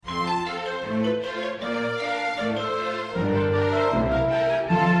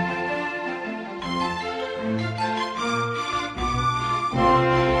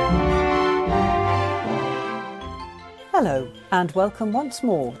Hello and welcome once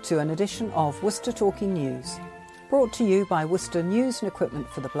more to an edition of Worcester Talking News, brought to you by Worcester News and Equipment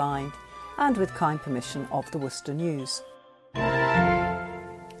for the Blind and with kind permission of the Worcester News.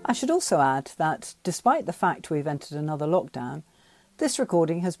 I should also add that despite the fact we've entered another lockdown, this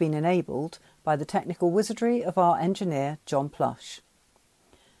recording has been enabled by the technical wizardry of our engineer John Plush.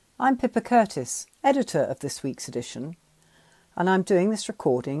 I'm Pippa Curtis, editor of this week's edition, and I'm doing this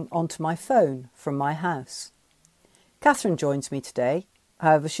recording onto my phone from my house. Catherine joins me today.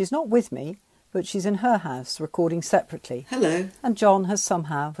 However, she's not with me, but she's in her house recording separately. Hello. And John has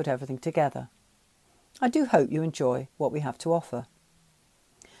somehow put everything together. I do hope you enjoy what we have to offer.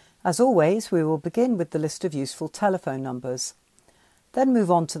 As always, we will begin with the list of useful telephone numbers, then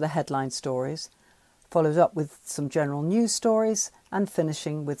move on to the headline stories, followed up with some general news stories, and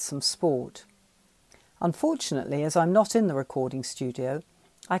finishing with some sport. Unfortunately, as I'm not in the recording studio,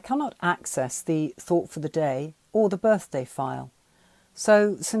 I cannot access the Thought for the Day or the birthday file.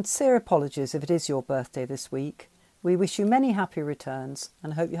 So, sincere apologies if it is your birthday this week. We wish you many happy returns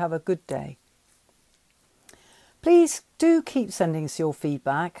and hope you have a good day. Please do keep sending us your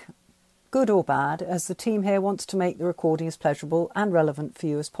feedback, good or bad, as the team here wants to make the recording as pleasurable and relevant for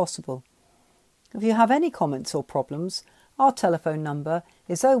you as possible. If you have any comments or problems, our telephone number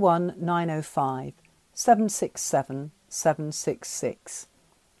is 01905 767 766.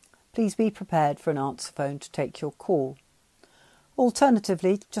 Please be prepared for an answer phone to take your call.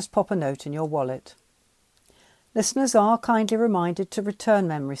 Alternatively, just pop a note in your wallet. Listeners are kindly reminded to return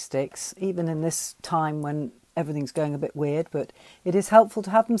memory sticks, even in this time when everything's going a bit weird, but it is helpful to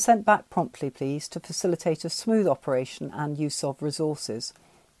have them sent back promptly, please, to facilitate a smooth operation and use of resources.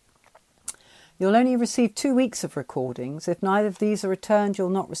 You'll only receive 2 weeks of recordings. If neither of these are returned, you'll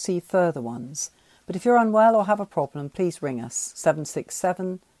not receive further ones. But if you're unwell or have a problem, please ring us,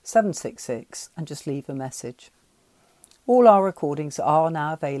 767 766, and just leave a message. All our recordings are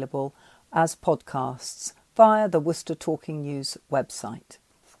now available as podcasts via the Worcester Talking News website.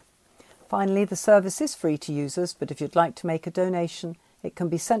 Finally, the service is free to users, but if you'd like to make a donation, it can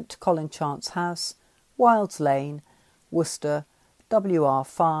be sent to Colin Chance House, Wilds Lane, Worcester,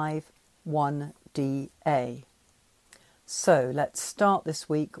 WR5 1DA. So let's start this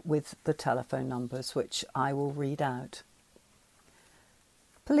week with the telephone numbers, which I will read out.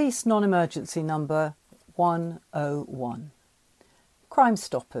 Police non-emergency number 101. Crime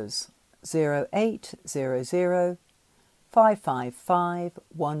Stoppers 0800 555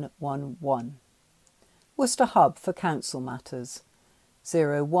 111. Worcester Hub for Council Matters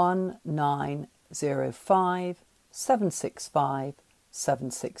 01905 765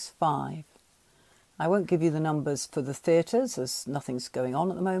 765. I won't give you the numbers for the theatres as nothing's going on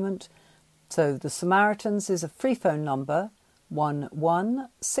at the moment. So the Samaritans is a free phone number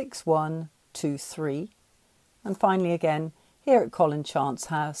 116123, and finally again here at Colin Chance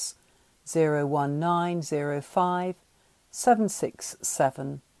House 01905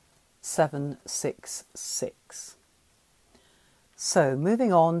 767 766. So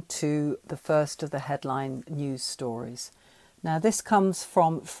moving on to the first of the headline news stories. Now this comes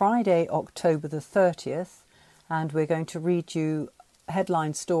from Friday, October the 30th, and we're going to read you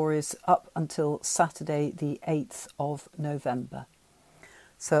headline stories up until Saturday the 8th of November.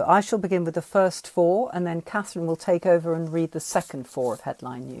 So I shall begin with the first 4 and then Catherine will take over and read the second 4 of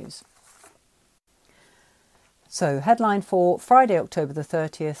headline news. So headline 4, Friday, October the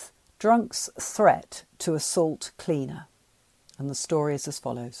 30th, Drunk's threat to assault cleaner. And the story is as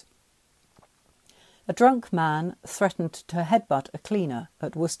follows. A drunk man threatened to headbutt a cleaner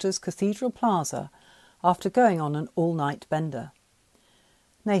at Worcester's Cathedral Plaza after going on an all-night bender.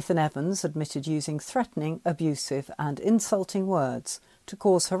 Nathan Evans admitted using threatening, abusive and insulting words to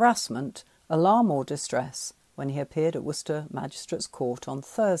cause harassment, alarm or distress when he appeared at Worcester Magistrates Court on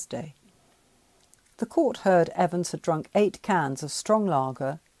Thursday. The court heard Evans had drunk 8 cans of strong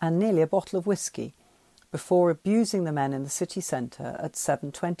lager and nearly a bottle of whiskey before abusing the men in the city centre at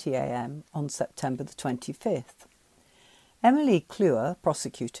 7:20 a.m. on September the 25th. Emily Cluer,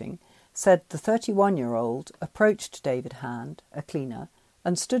 prosecuting, said the 31-year-old approached David Hand, a cleaner,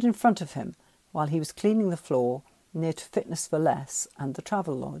 and stood in front of him while he was cleaning the floor near to Fitness for Less and the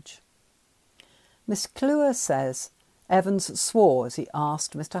Travelodge. Miss Cluer says Evans swore as he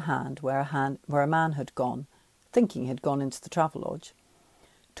asked Mr. Hand where a man had gone, thinking he had gone into the Travelodge,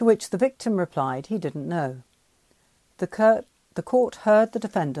 to which the victim replied he didn't know. The court heard the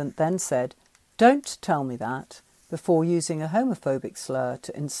defendant then said, "Don't tell me that," before using a homophobic slur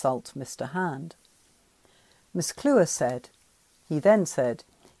to insult Mr. Hand. Miss Cluer said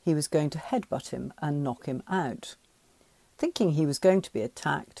he was going to headbutt him and knock him out. Thinking he was going to be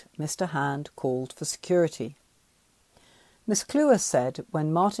attacked, Mr. Hand called for security. Miss Cluer said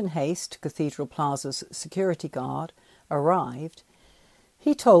when Martin Haste, Cathedral Plaza's security guard, arrived,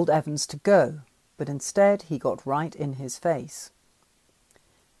 he told Evans to go, but instead he got right in his face.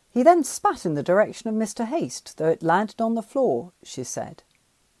 He then spat in the direction of Mr. Haste, though it landed on the floor, she said.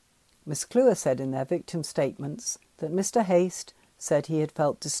 Miss Cluer said in their victim statements that Mr. Haste said he had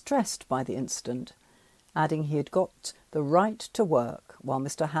felt distressed by the incident, adding he had got the right to work, while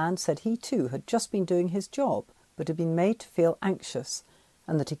Mr. Hand said he too had just been doing his job, but had been made to feel anxious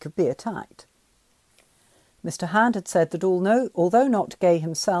and that he could be attacked. Mr. Hand had said that although not gay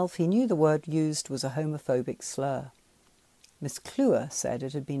himself, he knew the word used was a homophobic slur. Miss Cluer said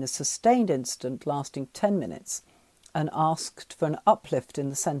it had been a sustained incident lasting 10 minutes and asked for an uplift in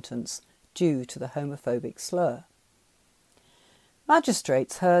the sentence due to the homophobic slur.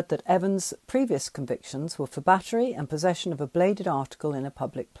 Magistrates heard that Evans' previous convictions were for battery and possession of a bladed article in a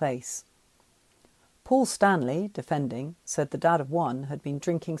public place. Paul Stanley, defending, said the dad of one had been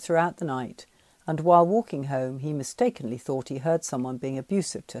drinking throughout the night, and while walking home he mistakenly thought he heard someone being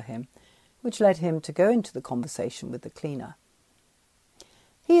abusive to him, which led him to go into the conversation with the cleaner.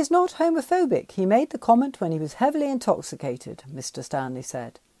 "He is not homophobic. He made the comment when he was heavily intoxicated," Mr. Stanley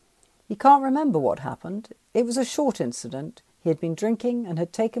said. "He can't remember what happened. It was a short incident. He had been drinking and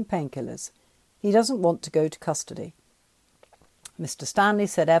had taken painkillers. He doesn't want to go to custody." Mr. Stanley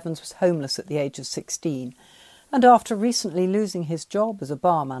said Evans was homeless at the age of 16, and after recently losing his job as a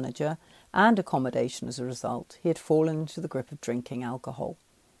bar manager and accommodation as a result, he had fallen into the grip of drinking alcohol.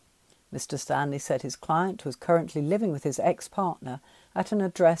 Mr. Stanley said his client was currently living with his ex-partner at an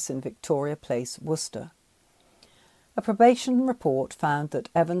address in Victoria Place, Worcester. A probation report found that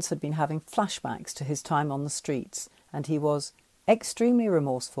Evans had been having flashbacks to his time on the streets, and he was extremely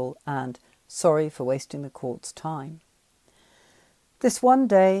remorseful and sorry for wasting the court's time. "This one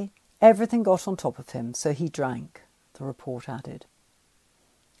day, everything got on top of him, so he drank," the report added.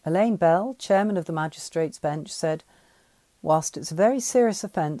 Elaine Bell, chairman of the magistrates' bench, said, "Whilst it's a very serious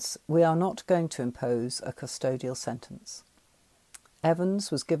offence, we are not going to impose a custodial sentence."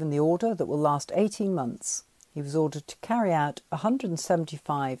 Evans was given the order that will last 18 months. He was ordered to carry out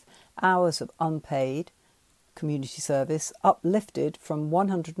 175 hours of unpaid community service, uplifted from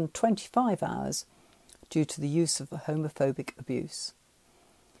 125 hours due to the use of homophobic abuse.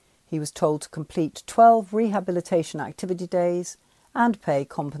 He was told to complete 12 rehabilitation activity days and pay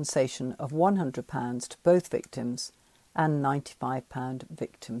compensation of £100 to both victims and £95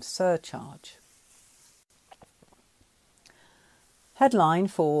 victim surcharge. Headline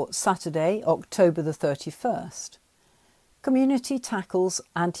for Saturday, October the 31st. Community tackles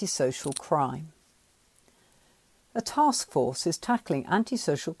antisocial crime. A task force is tackling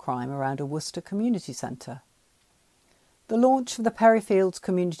antisocial crime around a Worcester community centre. The launch of the Perryfields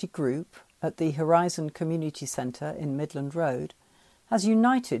Community Group at the Horizon Community Centre in Midland Road has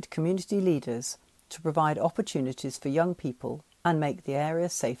united community leaders to provide opportunities for young people and make the area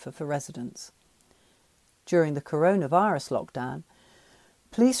safer for residents. During the coronavirus lockdown,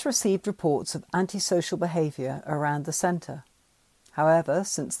 police received reports of antisocial behaviour around the centre. However,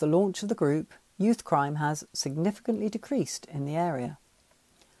 since the launch of the group, youth crime has significantly decreased in the area.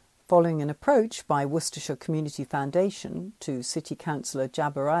 Following an approach by Worcestershire Community Foundation to City Councillor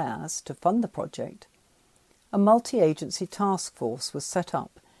Jabber Ayaz to fund the project, a multi-agency task force was set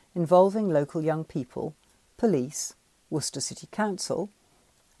up involving local young people, police, Worcester City Council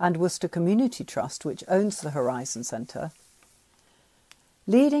and Worcester Community Trust, which owns the Horizon Centre,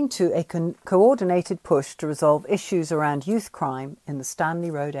 leading to a coordinated push to resolve issues around youth crime in the Stanley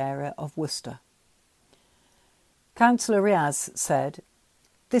Road area of Worcester. Councillor Riaz said,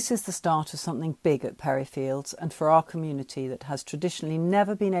 "This is the start of something big at Perryfields and for our community that has traditionally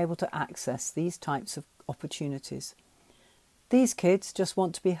never been able to access these types of opportunities. These kids just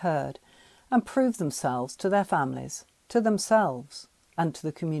want to be heard and prove themselves to their families, to themselves and to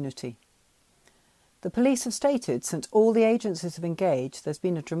the community." The police have stated since all the agencies have engaged, there's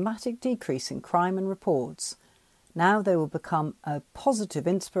been a dramatic decrease in crime and reports. Now they will become a positive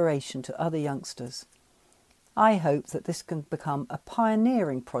inspiration to other youngsters. I hope that this can become a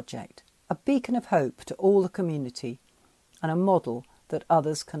pioneering project, a beacon of hope to all the community, and a model that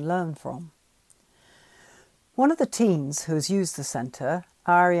others can learn from. One of the teens who has used the centre,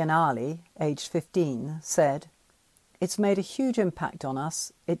 Aryan Ali, aged 15, said, "It's made a huge impact on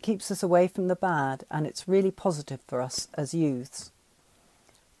us. It keeps us away from the bad and it's really positive for us as youths."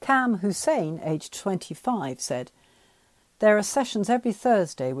 Cam Hussein, aged 25, said, There are sessions every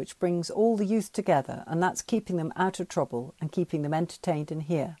Thursday which brings all the youth together, and that's keeping them out of trouble and keeping them entertained and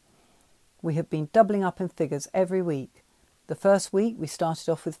here. We have been doubling up in figures every week. The first week we started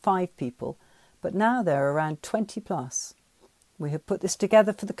off with 5 people, but now there are around 20 plus. We have put this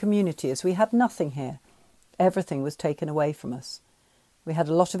together for the community as we had nothing here. Everything was taken away from us. We had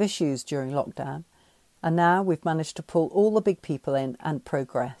a lot of issues during lockdown, and now we've managed to pull all the big people in and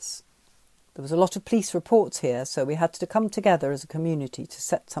progress. There was a lot of police reports here, so we had to come together as a community to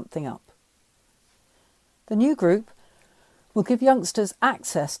set something up. The new group will give youngsters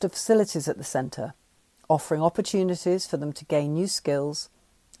access to facilities at the centre, offering opportunities for them to gain new skills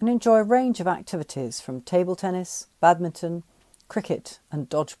and enjoy a range of activities from table tennis, badminton, cricket and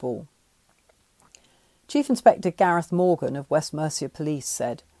dodgeball. Chief Inspector Gareth Morgan of West Mercia Police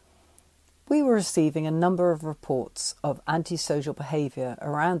said, "We were receiving a number of reports of antisocial behaviour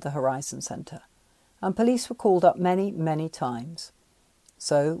around the Horizon Centre, and police were called up many, many times.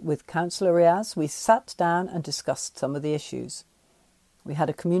 So, with Councillor Riaz, we sat down and discussed some of the issues. We had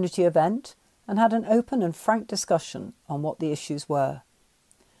a community event and had an open and frank discussion on what the issues were.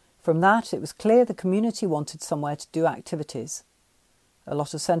 From that, it was clear the community wanted somewhere to do activities. A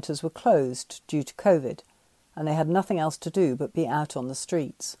lot of centres were closed due to COVID, and they had nothing else to do but be out on the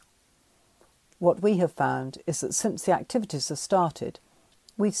streets. What we have found is that since the activities have started,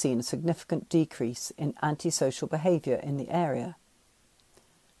 we've seen a significant decrease in antisocial behaviour in the area.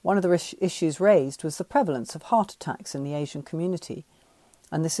 One of the issues raised was the prevalence of heart attacks in the Asian community,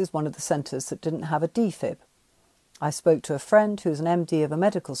 and this is one of the centres that didn't have a DFib. I spoke to a friend who's an MD of a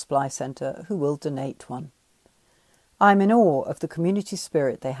medical supply centre who will donate one. I'm in awe of the community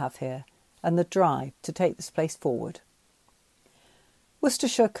spirit they have here and the drive to take this place forward."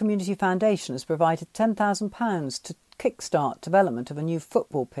 Worcestershire Community Foundation has provided £10,000 to kickstart development of a new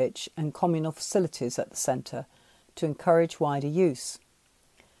football pitch and communal facilities at the centre to encourage wider use.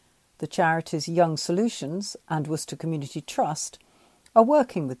 The charities Young Solutions and Worcester Community Trust are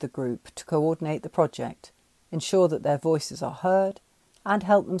working with the group to coordinate the project, ensure that their voices are heard and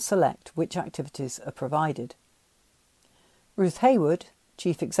help them select which activities are provided. Ruth Hayward,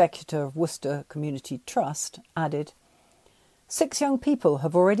 Chief Executive of Worcester Community Trust, added, "6 young people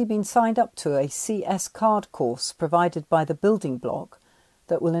have already been signed up to a CS card course provided by the Building Block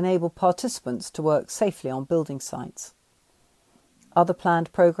that will enable participants to work safely on building sites. Other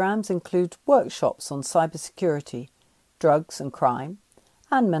planned programmes include workshops on cybersecurity, drugs and crime,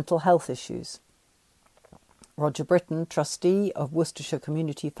 and mental health issues." Roger Britton, trustee of Worcestershire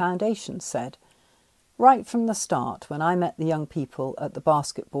Community Foundation, said, "Right from the start, when I met the young people at the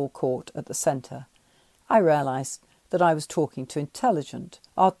basketball court at the centre, I realised that I was talking to intelligent,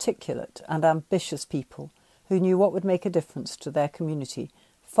 articulate and ambitious people who knew what would make a difference to their community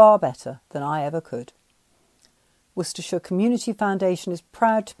far better than I ever could. Worcestershire Community Foundation is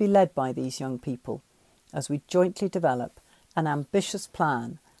proud to be led by these young people as we jointly develop an ambitious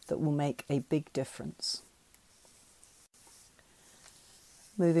plan that will make a big difference."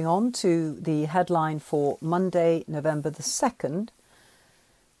 Moving on to the headline for Monday, November the 2nd,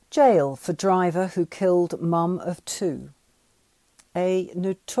 "Jail for driver who killed mum of 2. A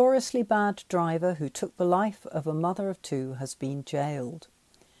notoriously bad driver who took the life of a mother of 2 has been jailed.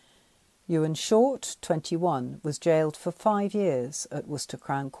 Ewan Short, 21, was jailed for 5 years at Worcester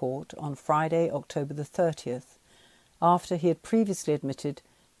Crown Court on Friday, October the 30th, after he had previously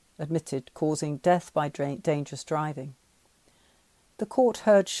admitted causing death by dangerous driving. The court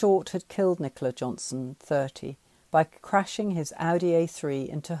heard Short had killed Nicola Johnson, 30, by crashing his Audi A3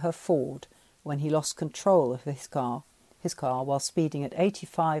 into her Ford when he lost control of his car while speeding at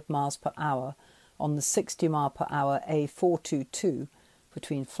 85 miles per hour on the 60 mile per hour A422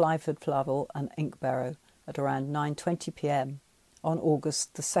 between Flyford Flavel and Inkbarrow at around 9:20 p.m. on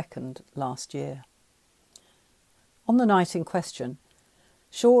August the 2nd last year. On the night in question,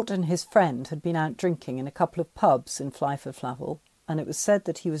 Short and his friend had been out drinking in a couple of pubs in Flyford Flavel, and it was said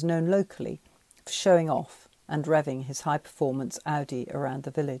that he was known locally for showing off and revving his high-performance Audi around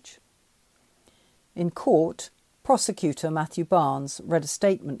the village. In court, prosecutor Matthew Barnes read a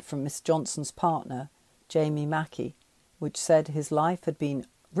statement from Miss Johnson's partner, Jamie Mackey, which said his life had been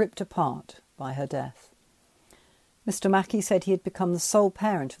ripped apart by her death. Mr. Mackey said he had become the sole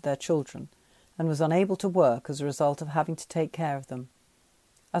parent of their children and was unable to work as a result of having to take care of them,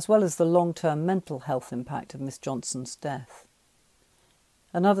 as well as the long-term mental health impact of Miss Johnson's death.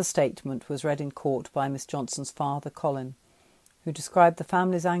 Another statement was read in court by Miss Johnson's father, Colin, who described the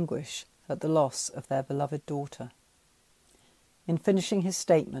family's anguish at the loss of their beloved daughter. In finishing his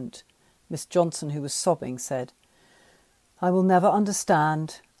statement, Miss Johnson, who was sobbing, said, "I will never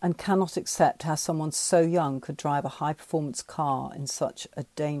understand and cannot accept how someone so young could drive a high-performance car in such a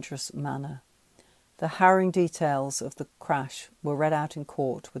dangerous manner. The harrowing details of the crash were read out in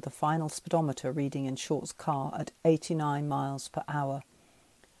court, with the final speedometer reading in Short's car at 89 miles per hour,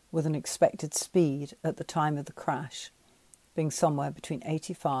 with an expected speed at the time of the crash being somewhere between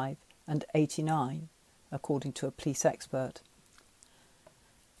 85 and 89, according to a police expert.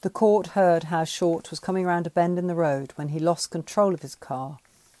 The court heard how Short was coming round a bend in the road when he lost control of his car,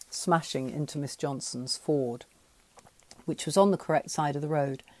 smashing into Miss Johnson's Ford, which was on the correct side of the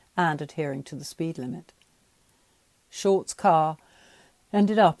road and adhering to the speed limit. Short's car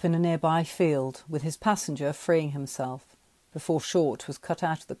ended up in a nearby field, with his passenger freeing himself before Short was cut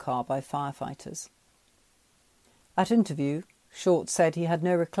out of the car by firefighters. At interview, Short said he had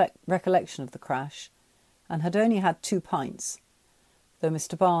no recollection of the crash and had only had 2 pints, though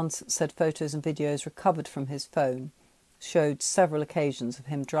Mr. Barnes said photos and videos recovered from his phone showed several occasions of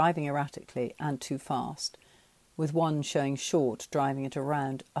him driving erratically and too fast, with one showing Short driving at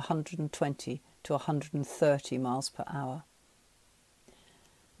around 120 to 130 miles per hour.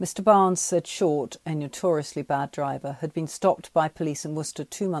 Mr. Barnes said Short, a notoriously bad driver, had been stopped by police in Worcester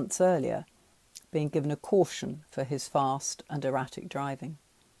 2 months earlier, being given a caution for his fast and erratic driving.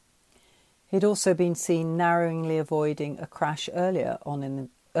 He had also been seen narrowly avoiding a crash earlier on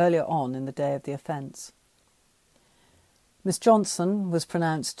in the day of the offence. Miss Johnson was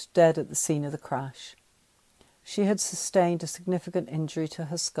pronounced dead at the scene of the crash. She had sustained a significant injury to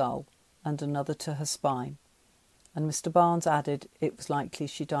her skull and another to her spine, and Mr. Barnes added it was likely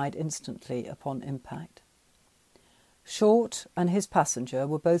she died instantly upon impact. Short and his passenger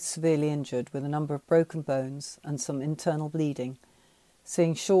were both severely injured, with a number of broken bones and some internal bleeding,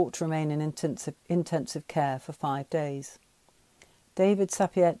 seeing Short remain in intensive care for 5 days. David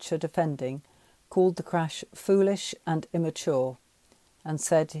Sapiecha, defending, called the crash foolish and immature, and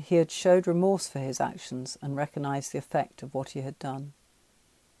said he had showed remorse for his actions and recognised the effect of what he had done.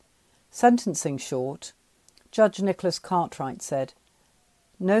 Sentencing Short, Judge Nicholas Cartwright said,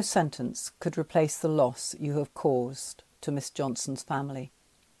 "No sentence could replace the loss you have caused to Miss Johnson's family.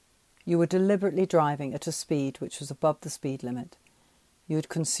 You were deliberately driving at a speed which was above the speed limit. You had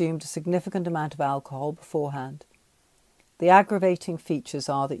consumed a significant amount of alcohol beforehand. The aggravating features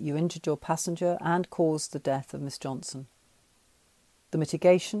are that you injured your passenger and caused the death of Miss Johnson. The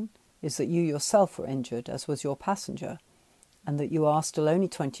mitigation is that you yourself were injured, as was your passenger, and that you are still only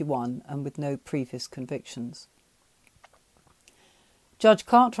 21 and with no previous convictions." Judge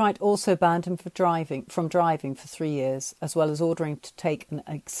Cartwright also banned him from driving for 3 years, as well as ordering to take an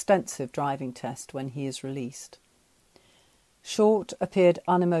extensive driving test when he is released. Short appeared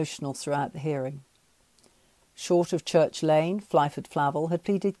unemotional throughout the hearing. Short of Church Lane, Flyford Flavel had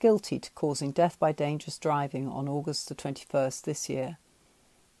pleaded guilty to causing death by dangerous driving on August the 21st this year.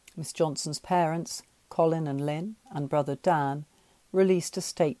 Miss Johnson's parents, Colin and Lynn, and brother Dan, released a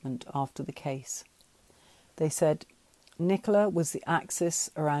statement after the case. They said, "Nicola was the axis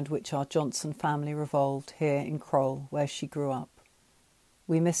around which our Johnson family revolved here in Crowle, where she grew up.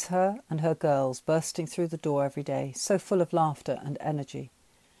 We miss her and her girls bursting through the door every day, so full of laughter and energy.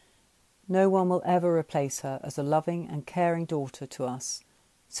 No one will ever replace her as a loving and caring daughter to us,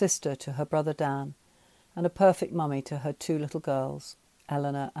 sister to her brother Dan, and a perfect mummy to her 2 little girls,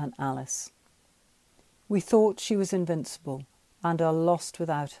 Eleanor and Alice. We thought she was invincible and are lost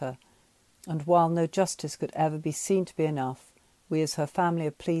without her, and while no justice could ever be seen to be enough, we as her family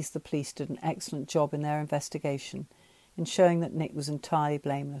are pleased the police did an excellent job in their investigation in showing that Nick was entirely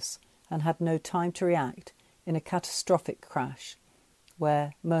blameless and had no time to react in a catastrophic crash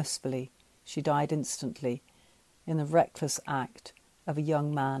where, mercifully, she died instantly in the reckless act of a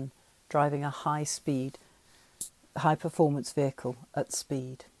young man driving a high-performance vehicle at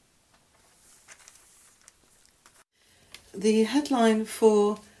speed." The headline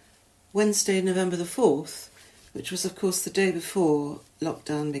for Wednesday, November the 4th, which was of course the day before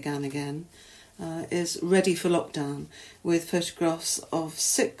lockdown began again, is "Ready for Lockdown," with photographs of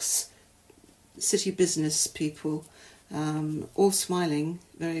 6 city business people, all smiling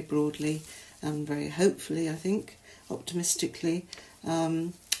very broadly and very hopefully, I think, optimistically,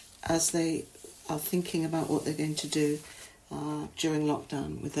 as they are thinking about what they're going to do during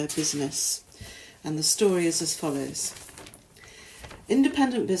lockdown with their business. And the story is as follows.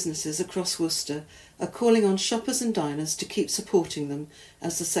 Independent businesses across Worcester are calling on shoppers and diners to keep supporting them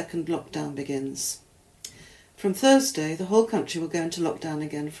as the second lockdown begins. From Thursday, the whole country will go into lockdown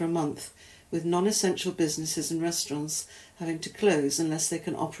again for a month, with non-essential businesses and restaurants having to close unless they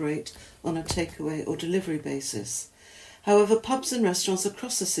can operate on a takeaway or delivery basis. However, pubs and restaurants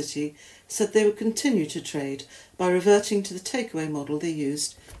across the city said they would continue to trade by reverting to the takeaway model they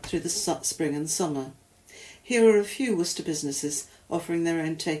used through the spring and summer. Here are a few Worcester businesses offering their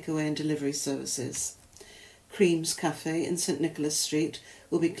own takeaway and delivery services. Creams Cafe in St Nicholas Street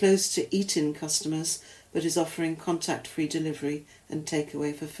will be closed to eat-in customers but is offering contact-free delivery and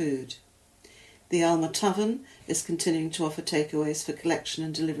takeaway for food. The Alma Tavern is continuing to offer takeaways for collection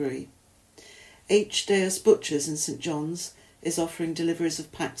and delivery. H. Deus Butchers in St John's is offering deliveries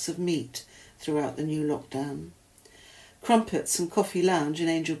of packs of meat throughout the new lockdown. Crumpets and Coffee Lounge in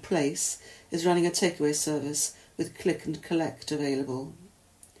Angel Place is running a takeaway service with click and collect available.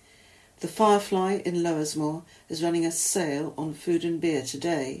 The Firefly in Lowersmoor is running a sale on food and beer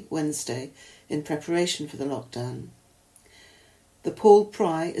today, Wednesday, in preparation for the lockdown. The Paul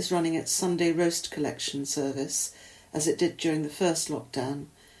Pry is running its Sunday roast collection service, as it did during the first lockdown,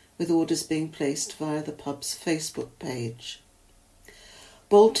 with orders being placed via the pub's Facebook page.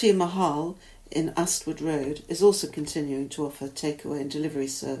 Balti Mahal in Astwood Road is also continuing to offer takeaway and delivery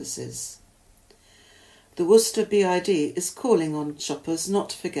services. The Worcester BID is calling on shoppers not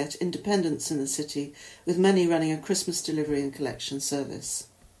to forget independents in the city, with many running a Christmas delivery and collection service.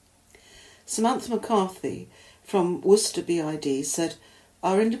 Samantha McCarthy from Worcester BID said,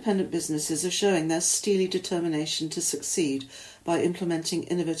 "Our independent businesses are showing their steely determination to succeed by implementing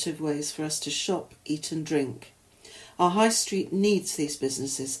innovative ways for us to shop, eat and drink. Our high street needs these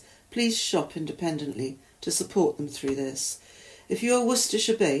businesses. Please shop independently to support them through this. If you are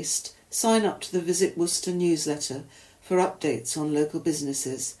Worcestershire based, sign up to the Visit Worcester newsletter for updates on local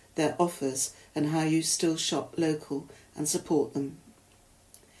businesses, their offers and how you still shop local and support them."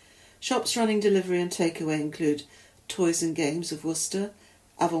 Shops running delivery and takeaway include Toys and Games of Worcester,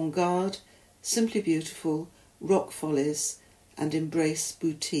 Avant-Garde, Simply Beautiful, Rock Follies and Embrace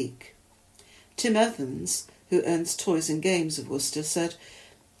Boutique. Tim Evans, who owns Toys and Games of Worcester, said,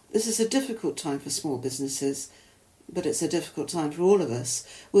 "This is a difficult time for small businesses, but it's a difficult time for all of us.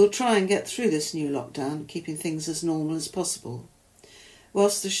 We'll try and get through this new lockdown, keeping things as normal as possible.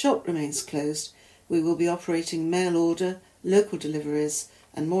 Whilst the shop remains closed, we will be operating mail order, local deliveries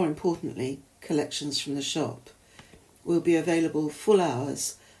and, more importantly, collections from the shop. We'll be available full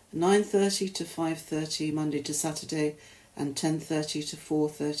hours, 9:30 to 5:30 Monday to Saturday and 10:30 to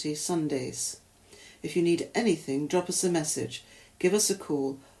 4:30 Sundays. If you need anything, drop us a message, give us a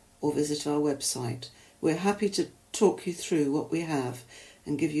call or visit our website. We're happy to talk you through what we have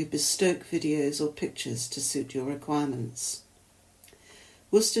and give you bespoke videos or pictures to suit your requirements."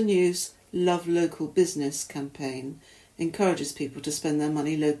 Worcester News' Love Local Business campaign encourages people to spend their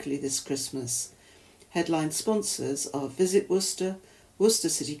money locally this Christmas. Headline sponsors are Visit Worcester, Worcester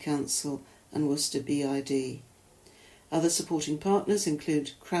City Council and Worcester BID. Other supporting partners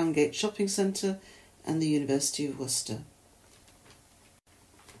include Crowngate Shopping Centre and the University of Worcester.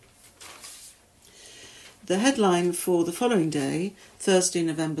 The headline for the following day, Thursday,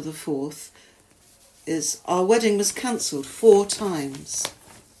 November the 4th, is "Our wedding was cancelled 4 times."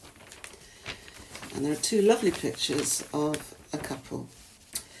 And there are 2 lovely pictures of a couple.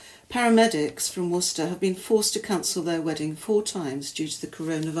 Paramedics from Worcester have been forced to cancel their wedding 4 times due to the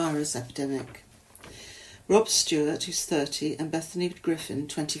coronavirus epidemic. Rob Stewart, who's 30, and Bethany Griffin,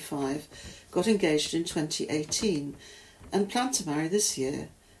 25, got engaged in 2018 and planned to marry this year,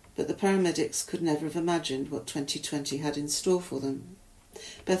 but the paramedics could never have imagined what 2020 had in store for them.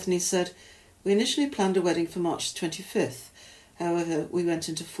 Bethany said, "We initially planned a wedding for March 25th. However, we went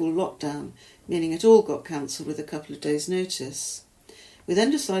into full lockdown, meaning it all got cancelled with a couple of days' notice. We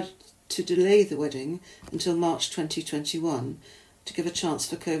then decided to delay the wedding until March 2021 to give a chance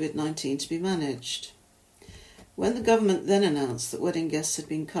for COVID-19 to be managed. When the government then announced that wedding guests had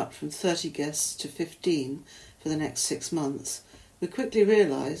been cut from 30 guests to 15 for the next 6 months, we quickly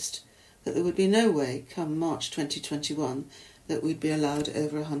realised that there would be no way, come March 2021, that we'd be allowed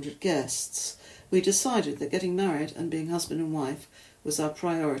over 100 guests. We decided that getting married and being husband and wife was our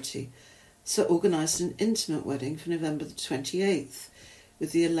priority, so organised an intimate wedding for November the 28th,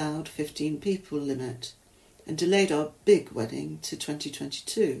 with the allowed 15 people limit, and delayed our big wedding to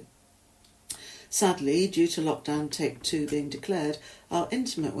 2022. Sadly, due to lockdown take 2 being declared, our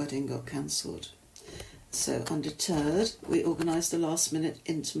intimate wedding got cancelled. So, undeterred, we organised a last-minute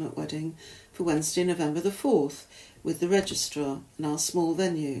intimate wedding for Wednesday, November the 4th, with the registrar in our small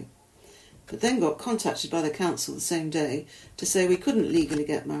venue, but then got contacted by the council the same day to say we couldn't legally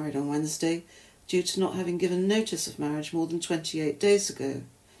get married on Wednesday due to not having given notice of marriage more than 28 days ago.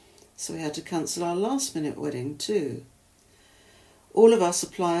 So we had to cancel our last-minute wedding too. All of our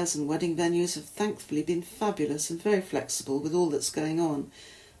suppliers and wedding venues have thankfully been fabulous and very flexible with all that's going on,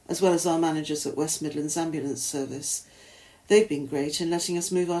 as well as our managers at West Midlands Ambulance Service. They've been great in letting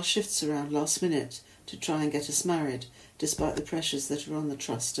us move our shifts around last minute to try and get us married, despite the pressures that are on the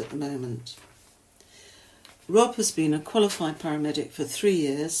trust at the moment. Rob has been a qualified paramedic for 3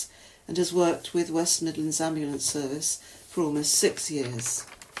 years and has worked with West Midlands Ambulance Service for almost 6 years.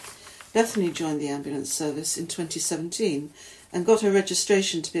 Bethany joined the ambulance service in 2017 and got her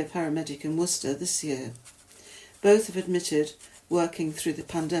registration to be a paramedic in Worcester this year. Both have admitted working through the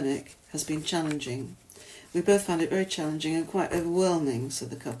pandemic has been challenging. We both found it very challenging and quite overwhelming, said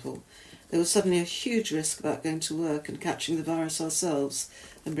the couple. There was suddenly a huge risk about going to work and catching the virus ourselves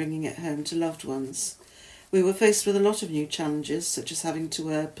and bringing it home to loved ones. We were faced with a lot of new challenges, such as having to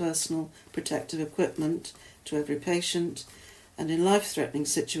wear personal protective equipment to every patient, and in life-threatening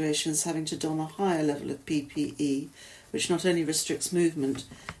situations having to don a higher level of PPE, which not only restricts movement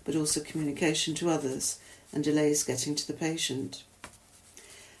but also communication to others and delays getting to the patient.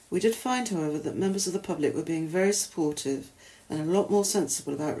 We did find, however, that members of the public were being very supportive and a lot more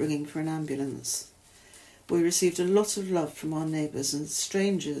sensible about ringing for an ambulance. We received a lot of love from our neighbours and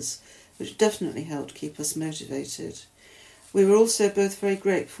strangers, which definitely helped keep us motivated. We were also both very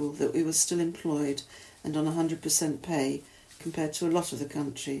grateful that we were still employed and on 100% pay compared to a lot of the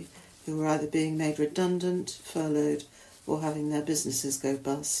country who were either being made redundant, furloughed, or having their businesses go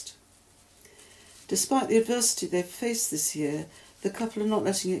bust. Despite the adversity they've faced this year, the couple are not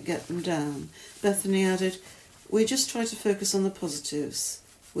letting it get them down. Bethany added, "We just try to focus on the positives.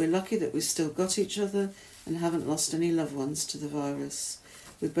 We're lucky that we've still got each other and haven't lost any loved ones to the virus.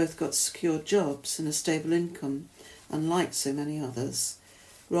 We've both got secure jobs and a stable income, unlike so many others.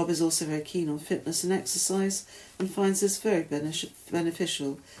 Rob is also very keen on fitness and exercise and finds this very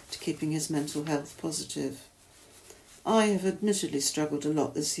beneficial to keeping his mental health positive. I have admittedly struggled a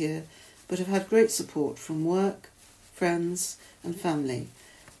lot this year, but have had great support from work, friends and family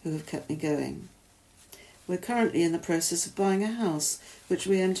who have kept me going. We're currently in the process of buying a house which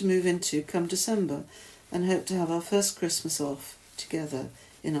we aim to move into come December and hope to have our first Christmas off together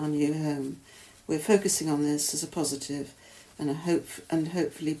in our new home. We're focusing on this as a positive and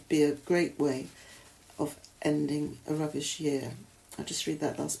hopefully be a great way of ending a rubbish year." I'll just read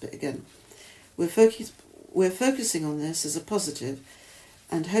that last bit again. We're focusing on this as a positive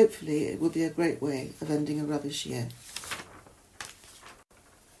and hopefully it will be a great way of ending a rubbish year.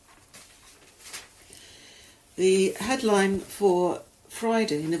 The headline for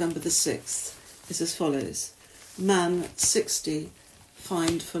Friday, November the 6th, is as follows: Man 60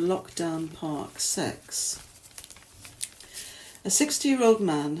 fined for lockdown park sex. A 60-year-old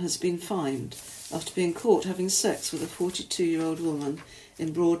man has been fined after being caught having sex with a 42-year-old woman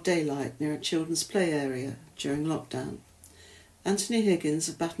in broad daylight near a children's play area during lockdown. Anthony Higgins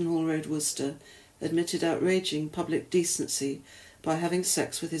of Batton Hall Road, Worcester, admitted outraging public decency by having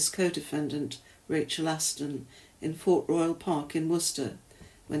sex with his co-defendant, Rachel Aston, in Fort Royal Park in Worcester,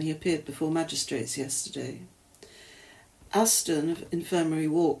 when he appeared before magistrates yesterday. Aston of Infirmary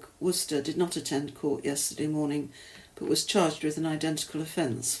Walk, Worcester, did not attend court yesterday morning, but was charged with an identical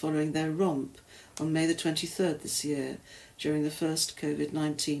offence following their romp on May the 23rd this year, during the first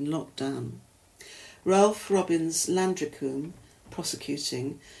COVID-19 lockdown. Ralph Robbins Landricum,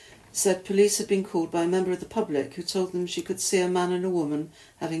 prosecuting, said police had been called by a member of the public who told them she could see a man and a woman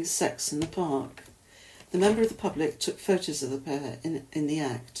having sex in the park. The member of the public took photos of the pair in the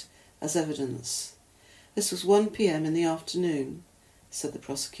act as evidence. This was 1 p.m. in the afternoon, said the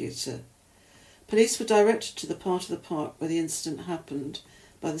prosecutor. Police were directed to the part of the park where the incident happened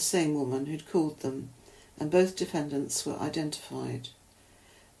by the same woman who'd called them, and both defendants were identified.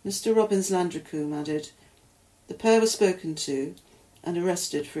 Mr. Robbins Landricum added, "The pair were spoken to and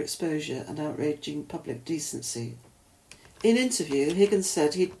arrested for exposure and outraging public decency." In interview, Higgins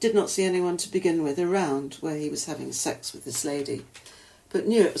said he did not see anyone to begin with around where he was having sex with this lady, but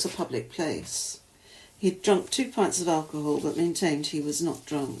knew it was a public place. He'd drunk 2 pints of alcohol but maintained he was not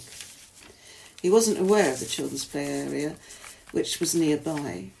drunk. He wasn't aware of the children's play area, which was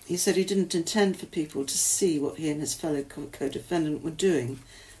nearby. He said he didn't intend for people to see what he and his fellow co-defendant were doing,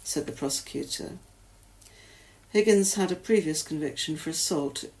 said the prosecutor. Higgins had a previous conviction for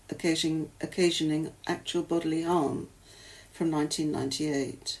assault occasioning actual bodily harm from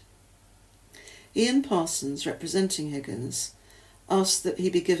 1998. Ian Parsons, representing Higgins, asked that he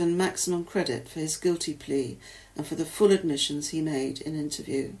be given maximum credit for his guilty plea and for the full admissions he made in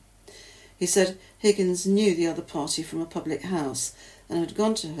interview. He said Higgins knew the other party from a public house and had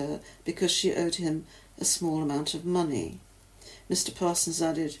gone to her because she owed him a small amount of money. Mr. Parsons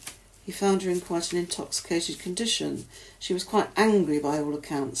added, he found her in quite an intoxicated condition. She was quite angry by all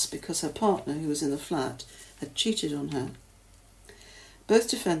accounts because her partner, who was in the flat, had cheated on her. Both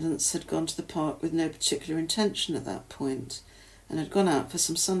defendants had gone to the park with no particular intention at that point and had gone out for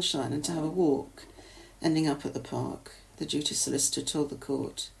some sunshine and to have a walk, ending up at the park, the duty solicitor told the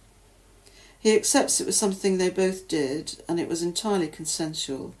court. He accepts it was something they both did and it was entirely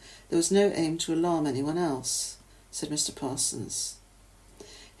consensual. There was no aim to alarm anyone else, said Mr. Parsons.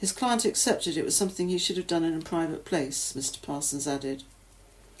 His client accepted it was something he should have done in a private place, Mr. Parsons added.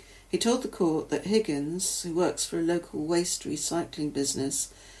 He told the court that Higgins, who works for a local waste recycling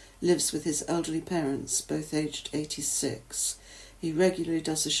business, lives with his elderly parents, both aged 86. He regularly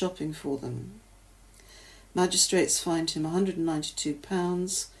does the shopping for them. Magistrates fined him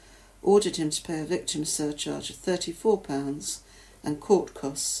 £192, ordered him to pay a victim surcharge of £34 and court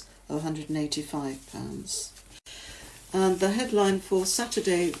costs of £185. And the headline for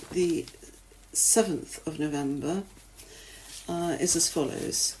Saturday the 7th of November is as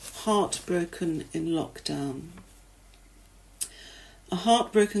follows: Heartbroken in lockdown. A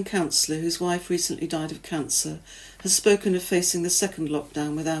heartbroken councillor whose wife recently died of cancer has spoken of facing the second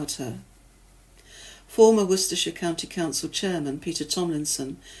lockdown without her. Former Worcestershire County Council Chairman Peter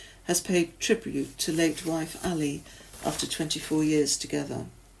Tomlinson has paid tribute to late wife Ali after 24 years together.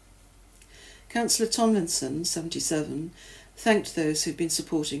 Councillor Tomlinson, 77, thanked those who'd been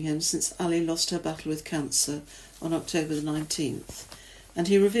supporting him since Ali lost her battle with cancer on October the 19th, and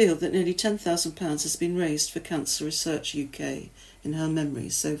he revealed that nearly £10,000 has been raised for Cancer Research UK in her memory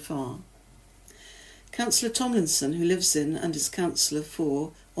so far. Councillor Tomlinson, who lives in and is councillor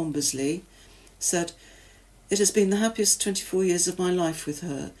for Ombersley, said, "It has been the happiest 24 years of my life with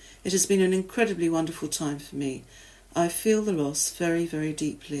her. It has been an incredibly wonderful time for me. I feel the loss very, very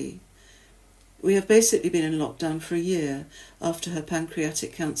deeply. We have basically been in lockdown for a year after her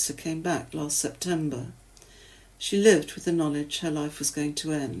pancreatic cancer came back last September. She lived with the knowledge her life was going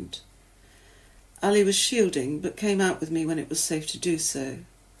to end. Ali was shielding, but came out with me when it was safe to do so.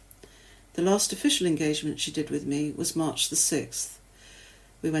 The last official engagement she did with me was March the 6th.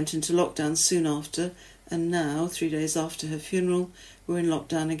 We went into lockdown soon after, and now, 3 days after her funeral, we're in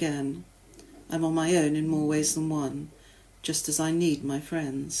lockdown again. I'm on my own in more ways than one, just as I need my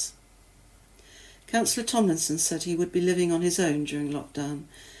friends." Councillor Tomlinson said he would be living on his own during lockdown,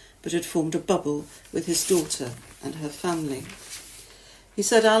 but had formed a bubble with his daughter and her family. He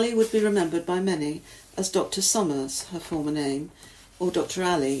said Ali would be remembered by many as Dr. Summers, her former name, or Dr.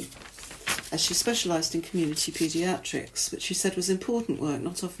 Ali, as she specialised in community paediatrics, which she said was important work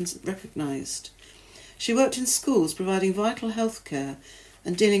not often recognised. She worked in schools providing vital health care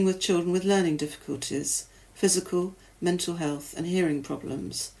and dealing with children with learning difficulties, physical, mental health and hearing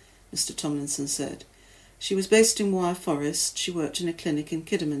problems, Mr. Tomlinson said. She was based in Wyre Forest. She worked in a clinic in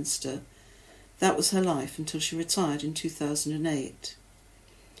Kidderminster. That was her life until she retired in 2008.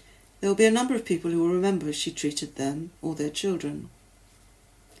 There will be a number of people who will remember as she treated them or their children.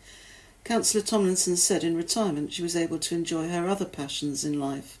 Councillor Tomlinson said in retirement she was able to enjoy her other passions in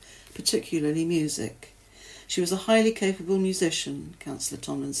life, particularly music. She was a highly capable musician, Councillor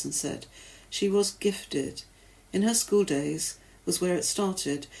Tomlinson said. She was gifted. In her school days was where it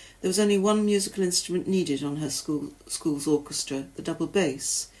started. There was only one musical instrument needed on her school's orchestra, the double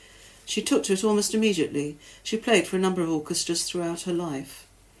bass. She took to it almost immediately. She played for a number of orchestras throughout her life.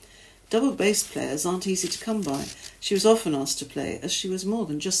 Double bass players aren't easy to come by. She was often asked to play, as she was more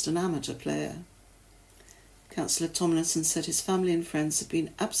than just an amateur player. Councillor Tomlinson said his family and friends had been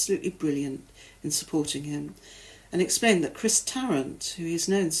absolutely brilliant in supporting him, and explained that Chris Tarrant, who he's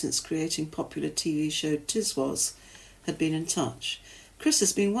known since creating popular TV show Tiswas, had been in touch. "Chris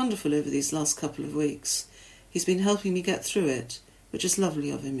has been wonderful over these last couple of weeks. He's been helping me get through it, which is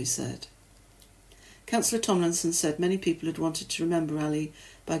lovely of him," he said. Councillor Tomlinson said many people had wanted to remember Ali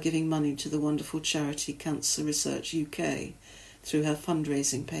by giving money to the wonderful charity Cancer Research UK through her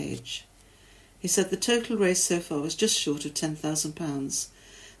fundraising page. He said the total raised so far was just short of £10,000,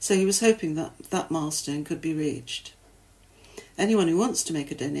 so he was hoping that that milestone could be reached. Anyone who wants to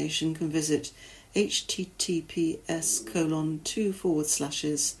make a donation can visit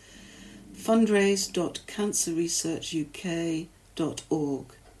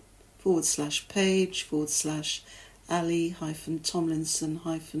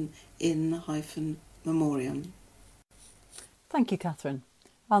Thank you, Catherine.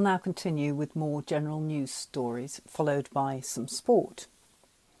 I'll now continue with more general news stories, followed by some sport.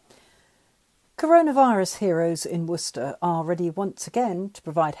 Coronavirus heroes in Worcester are ready once again to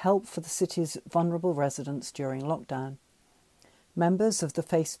provide help for the city's vulnerable residents during lockdown. Members of the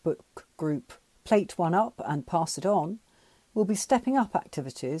Facebook group Plate One Up and Pass It On will be stepping up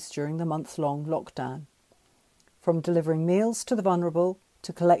activities during the month-long lockdown. From delivering meals to the vulnerable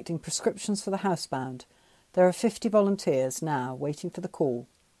to collecting prescriptions for the housebound, There are 50 volunteers now waiting for the call.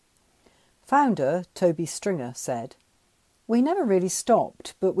 Founder Toby Stringer said, "We never really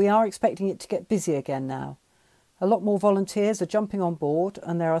stopped, but we are expecting it to get busy again now. A lot more volunteers are jumping on board,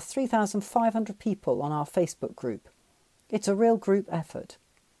 and there are 3,500 people on our Facebook group. It's a real group effort."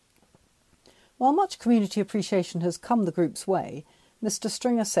 While much community appreciation has come the group's way, Mr.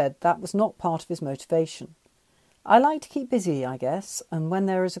 Stringer said that was not part of his motivation. "I like to keep busy, I guess, and when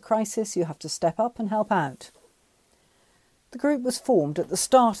there is a crisis you have to step up and help out." The group was formed at the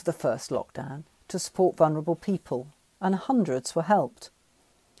start of the first lockdown to support vulnerable people, and hundreds were helped.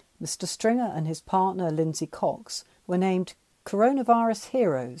 Mr. Stringer and his partner Lindsay Cox were named Coronavirus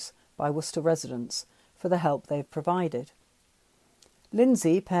Heroes by Worcester residents for the help they've provided.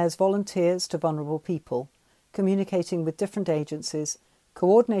 Lindsay pairs volunteers to vulnerable people, communicating with different agencies,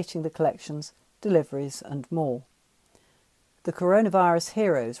 coordinating the collections, deliveries and more. The Coronavirus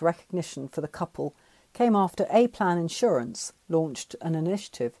Heroes recognition for the couple came after A-Plan Insurance launched an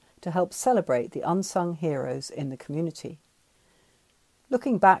initiative to help celebrate the unsung heroes in the community.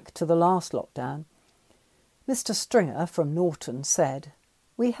 Looking back to the last lockdown, Mr. Stringer from Norton said,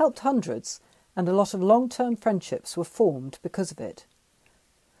 "We helped hundreds and a lot of long-term friendships were formed because of it."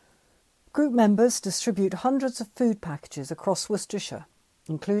 Group members distribute hundreds of food packages across Worcestershire,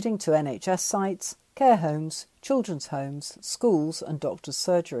 including to NHS sites, care homes, children's homes, schools and doctors'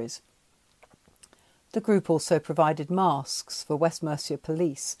 surgeries. The group also provided masks for West Mercia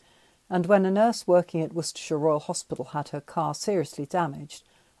Police, and when a nurse working at Worcestershire Royal Hospital had her car seriously damaged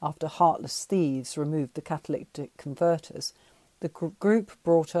after heartless thieves removed the catalytic converters, the group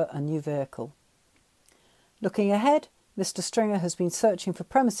brought her a new vehicle. Looking ahead, Mr. Stringer has been searching for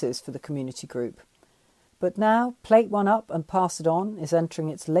premises for the community group. But now, Plate One Up and Pass It On is entering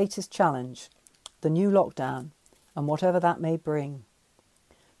its latest challenge, the new lockdown, and whatever that may bring.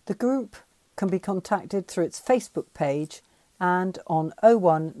 The group can be contacted through its Facebook page and on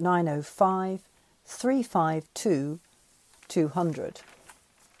 01905 352 200.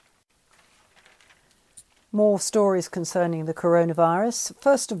 More stories concerning the coronavirus.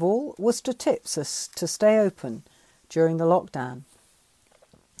 First of all, Worcester tips us to stay open during the lockdown.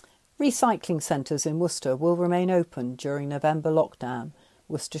 Recycling centres in Worcester will remain open during November lockdown,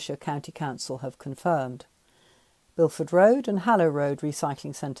 Worcestershire County Council have confirmed. Bilford Road and Hallow Road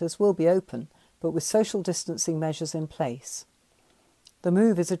recycling centres will be open, but with social distancing measures in place. The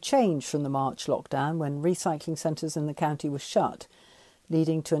move is a change from the March lockdown when recycling centres in the county were shut,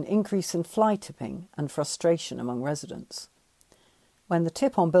 leading to an increase in fly tipping and frustration among residents. When the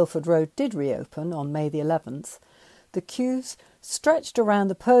tip on Bilford Road did reopen on May the 11th, the queues stretched around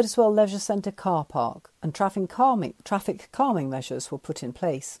the Purdiswell Leisure Centre car park and traffic calming measures were put in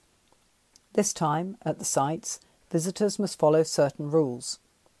place. This time, at the sites, visitors must follow certain rules.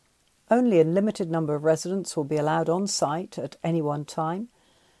 Only a limited number of residents will be allowed on site at any one time,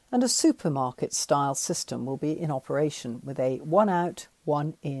 and a supermarket-style system will be in operation with a one-out,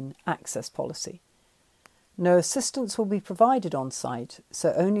 one-in access policy. No assistance will be provided on site,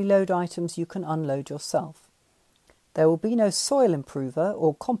 so only load items you can unload yourself. There will be no soil improver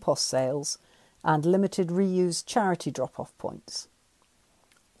or compost sales and limited reused charity drop-off points.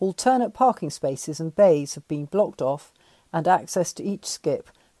 Alternate parking spaces and bays have been blocked off and access to each skip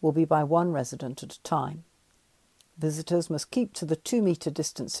will be by one resident at a time. Visitors must keep to the 2-metre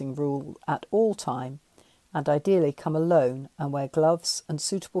distancing rule at all time and ideally come alone and wear gloves and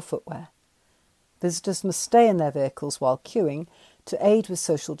suitable footwear. Visitors must stay in their vehicles while queuing to aid with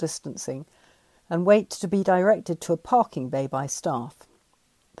social distancing and wait to be directed to a parking bay by staff.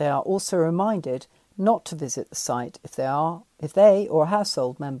 They are also reminded not to visit the site if they or a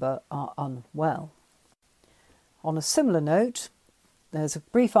household member are unwell. On a similar note, there's a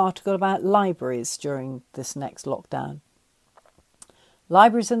brief article about libraries during this next lockdown.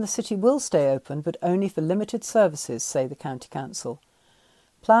 Libraries in the city will stay open, but only for limited services, say the County Council.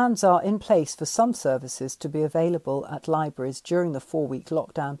 Plans are in place for some services to be available at libraries during the 4-week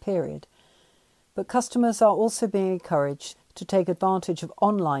lockdown period, but customers are also being encouraged to take advantage of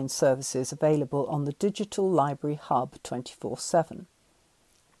online services available on the Digital Library Hub 24/7.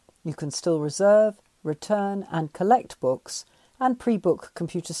 You can still reserve, return and collect books and pre-book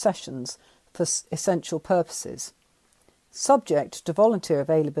computer sessions for essential purposes. Subject to volunteer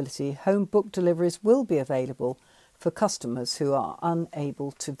availability, home book deliveries will be available for customers who are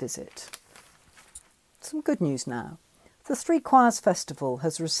unable to visit. Some good news now. The Three Choirs Festival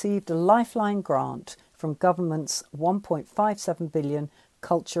has received a Lifeline grant from government's £1.57 billion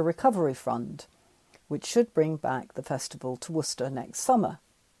Culture Recovery Fund, which should bring back the festival to Worcester next summer.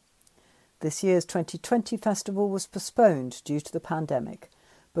 This year's 2020 festival was postponed due to the pandemic,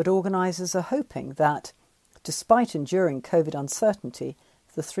 but organisers are hoping that, Despite enduring COVID uncertainty,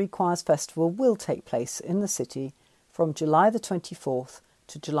 the Three Choirs Festival will take place in the city from July the 24th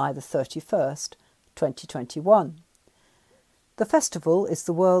to July the 31st, 2021. The festival is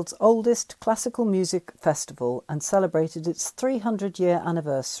the world's oldest classical music festival and celebrated its 300-year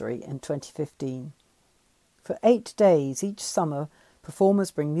anniversary in 2015. For 8 days each summer, performers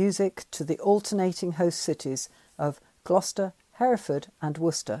bring music to the alternating host cities of Gloucester, Hereford and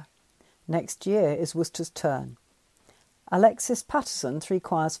Worcester. Next year is Worcester's turn. Alexis Patterson, Three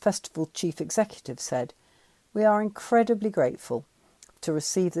Choirs Festival Chief Executive, said, "We are incredibly grateful to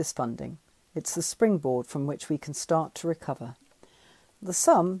receive this funding. It's the springboard from which we can start to recover." The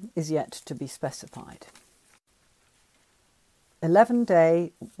sum is yet to be specified.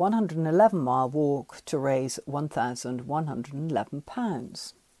 11-day, 111-mile walk to raise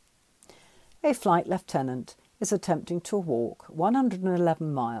 £1,111. A flight lieutenant is attempting to walk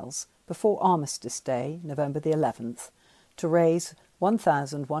 111 miles before Armistice Day, November the 11th, to raise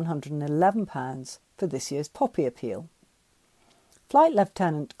 £1,111 for this year's Poppy Appeal. Flight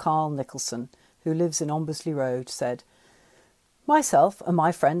Lieutenant Carl Nicholson, who lives in Ombersley Road, said, "Myself and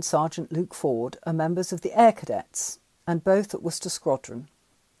my friend Sergeant Luke Ford are members of the Air Cadets, and both at Worcester Squadron.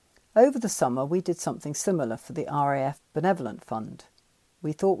 Over the summer we did something similar for the RAF Benevolent Fund.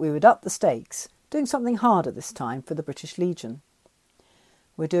 We thought we would up the stakes, doing something harder this time for the British Legion.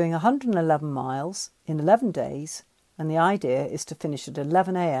 We're doing 111 miles in 11 days, and the idea is to finish at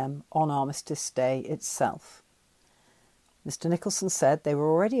 11 a.m. on Armistice Day itself." Mr. Nicholson said they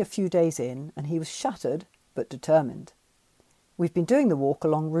were already a few days in, and he was shattered but determined. "We've been doing the walk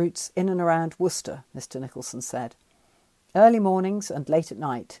along routes in and around Worcester," Mr. Nicholson said. "Early mornings and late at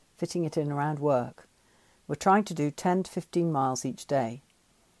night, fitting it in around work. We're trying to do 10 to 15 miles each day.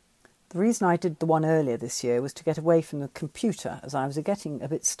 The reason I did the one earlier this year was to get away from the computer, as I was getting a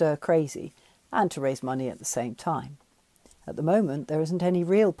bit stir-crazy, and to raise money at the same time. At the moment there isn't any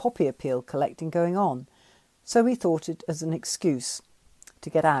real Poppy Appeal collecting going on, so we thought it as an excuse to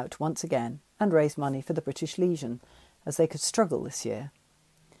get out once again and raise money for the British Legion, as they could struggle this year.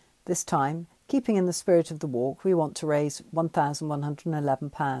 This time, keeping in the spirit of the walk, we want to raise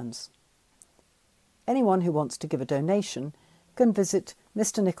 £1,111. Anyone who wants to give a donation can visit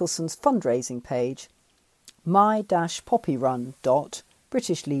Mr. Nicholson's fundraising page,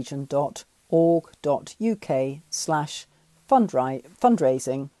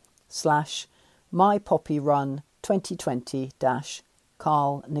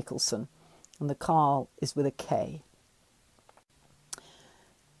 Nicholson, and the Carl is with a K.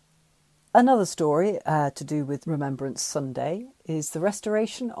 Another story to do with Remembrance Sunday is the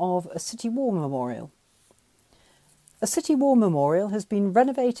restoration of a City War Memorial. A City War Memorial has been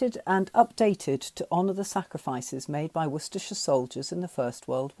renovated and updated to honour the sacrifices made by Worcestershire soldiers in the First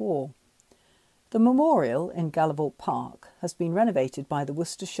World War. The memorial in Gallivalt Park has been renovated by the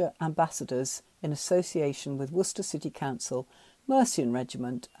Worcestershire Ambassadors in association with Worcester City Council, Mercian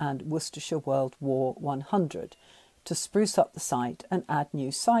Regiment and Worcestershire World War 100 to spruce up the site and add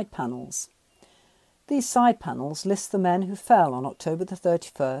new side panels. These side panels list the men who fell on October the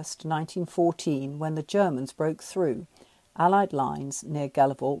 31st, 1914, when the Germans broke through Allied lines near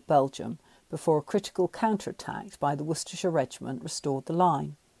Gallivalt, Belgium, before a critical counterattack by the Worcestershire Regiment restored the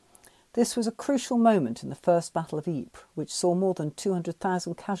line. This was a crucial moment in the First Battle of Ypres, which saw more than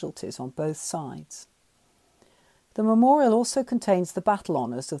 200,000 casualties on both sides. The memorial also contains the battle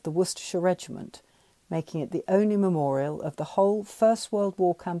honours of the Worcestershire Regiment, making it the only memorial of the whole First World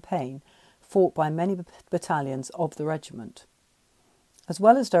War campaign fought by many battalions of the regiment. As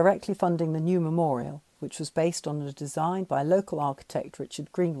well as directly funding the new memorial, which was based on a design by local architect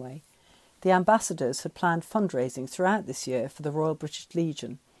Richard Greenway, the ambassadors had planned fundraising throughout this year for the Royal British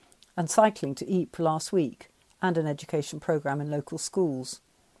Legion, and cycling to Ypres last week, and an education programme in local schools.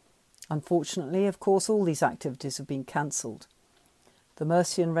 Unfortunately, of course, all these activities have been cancelled. The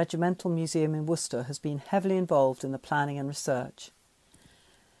Mercian Regimental Museum in Worcester has been heavily involved in the planning and research.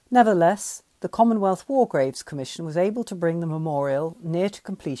 Nevertheless, the Commonwealth War Graves Commission was able to bring the memorial near to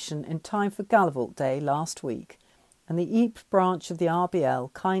completion in time for Gallivalt Day last week, and the Ypres branch of the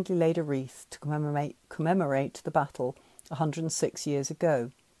RBL kindly laid a wreath to commemorate the battle 106 years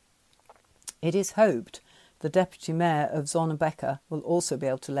ago. It is hoped the Deputy Mayor of Zonnebeke will also be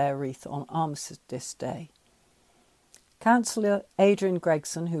able to lay a wreath on Armistice Day. Councillor Adrian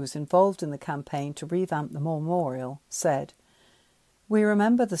Gregson, who was involved in the campaign to revamp the memorial, said, "We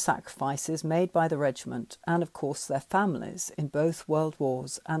remember the sacrifices made by the regiment and, of course, their families in both World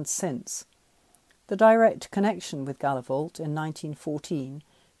Wars and since. The direct connection with Gallivalt in 1914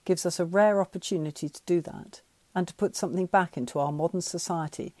 gives us a rare opportunity to do that and to put something back into our modern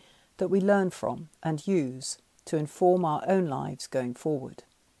society that we learn from and use to inform our own lives going forward.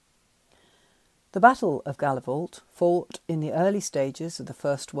 The Battle of Gallivalt, fought in the early stages of the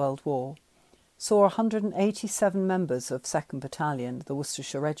First World War, saw 187 members of 2nd Battalion, the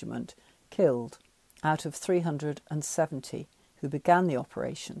Worcestershire Regiment, killed out of 370 who began the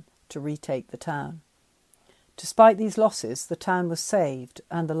operation to retake the town. Despite these losses, the town was saved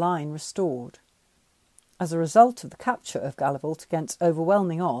and the line restored. As a result of the capture of Gallivalt against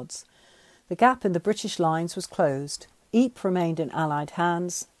overwhelming odds, the gap in the British lines was closed, Ypres remained in Allied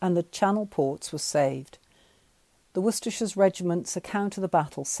hands, and the Channel ports were saved. The Worcestershire's regiment's account of the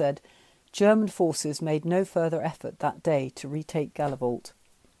battle said, German forces made no further effort that day to retake Gallivalt.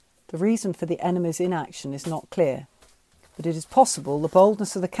 The reason for the enemy's inaction is not clear, but it is possible the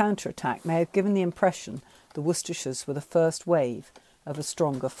boldness of the counter-attack may have given the impression the Worcestershires were the first wave of a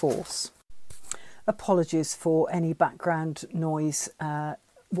stronger force. Apologies for any background noise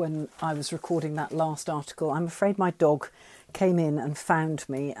when I was recording that last article. I'm afraid my dog came in and found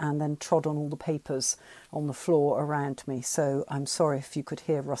me and then trod on all the papers on the floor around me, so I'm sorry if you could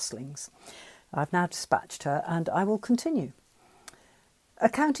hear rustlings. I've now dispatched her and I will continue. A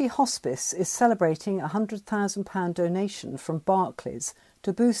county hospice is celebrating a £100,000 donation from Barclays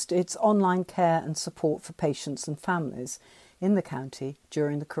to boost its online care and support for patients and families in the county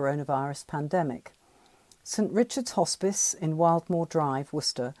during the coronavirus pandemic. St Richard's Hospice in Wildmoor Drive,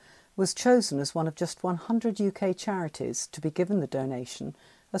 Worcester, was chosen as one of just 100 UK charities to be given the donation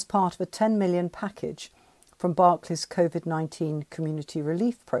as part of a £10 million package from Barclays' COVID-19 Community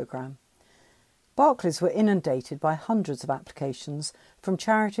Relief Programme. Barclays were inundated by hundreds of applications from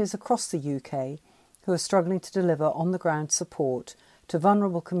charities across the UK who are struggling to deliver on-the-ground support to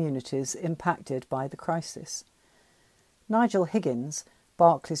vulnerable communities impacted by the crisis. Nigel Higgins,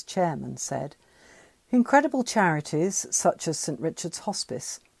 Barclays chairman, said, "Incredible charities such as St Richard's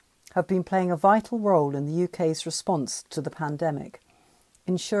Hospice have been playing a vital role in the UK's response to the pandemic,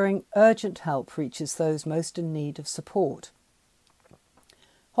 ensuring urgent help reaches those most in need of support."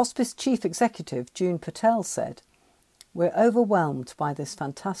 Hospice Chief Executive June Patel said, "We're overwhelmed by this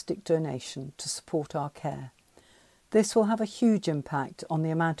fantastic donation to support our care. This will have a huge impact on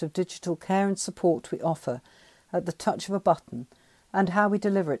the amount of digital care and support we offer at the touch of a button and how we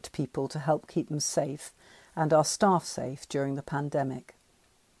deliver it to people to help keep them safe and our staff safe during the pandemic.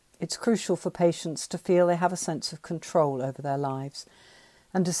 It's crucial for patients to feel they have a sense of control over their lives,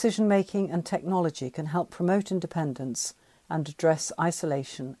 and decision-making and technology can help promote independence and address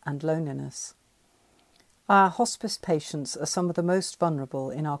isolation and loneliness. Our hospice patients are some of the most vulnerable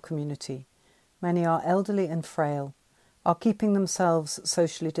in our community. Many are elderly and frail, are keeping themselves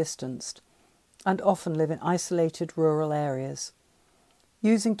socially distanced, and often live in isolated rural areas.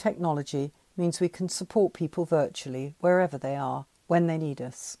 Using technology means we can support people virtually wherever they are, when they need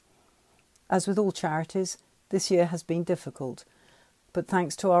us. As with all charities, this year has been difficult, but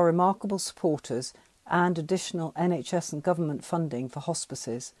thanks to our remarkable supporters and additional NHS and government funding for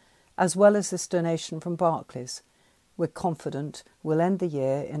hospices, as well as this donation from Barclays, we're confident we'll end the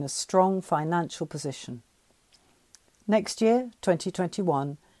year in a strong financial position. Next year,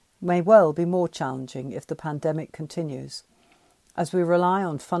 2021, may well be more challenging if the pandemic continues, as we rely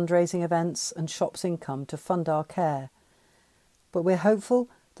on fundraising events and shops income to fund our care. But we're hopeful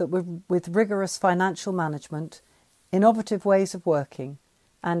that with rigorous financial management, innovative ways of working,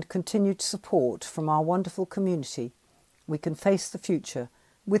 and continued support from our wonderful community, we can face the future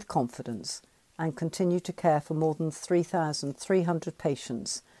with confidence and continue to care for more than 3,300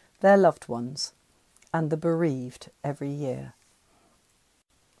 patients, their loved ones, and the bereaved every year.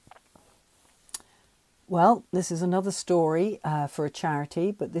 Well, this is another story for a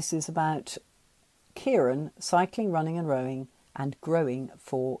charity, but this is about Kieran cycling, running and rowing and growing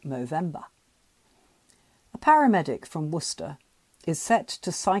for Movember. A paramedic from Worcester is set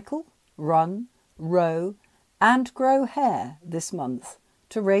to cycle, run, row and grow hair this month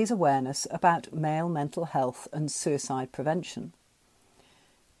to raise awareness about male mental health and suicide prevention.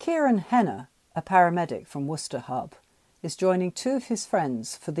 Kieran Henner, a paramedic from Worcester Hub, is joining two of his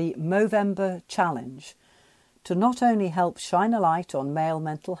friends for the Movember Challenge to not only help shine a light on male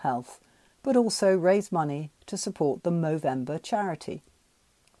mental health, but also raise money to support the Movember charity.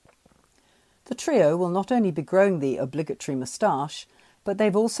 The trio will not only be growing the obligatory moustache, but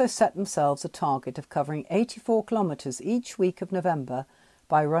they've also set themselves a target of covering 84 kilometres each week of November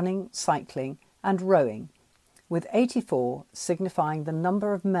by running, cycling and rowing, with 84 signifying the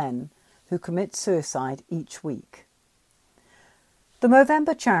number of men who commit suicide each week. The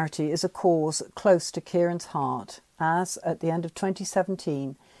Movember charity is a cause close to Kieran's heart as, at the end of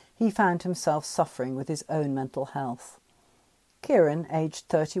 2017, he found himself suffering with his own mental health. Kieran, aged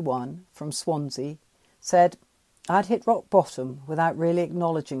 31, from Swansea, said, "I'd hit rock bottom without really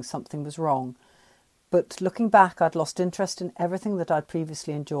acknowledging something was wrong, but looking back I'd lost interest in everything that I'd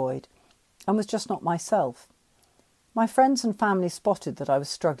previously enjoyed and was just not myself. My friends and family spotted that I was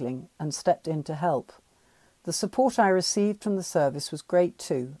struggling and stepped in to help. The support I received from the service was great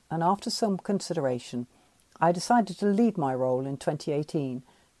too, and after some consideration I decided to leave my role in 2018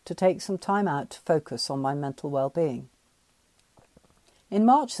 to take some time out to focus on my mental well-being." In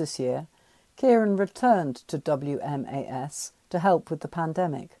March this year, Kieran returned to WMAS to help with the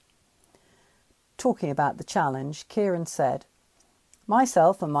pandemic. Talking about the challenge, Kieran said,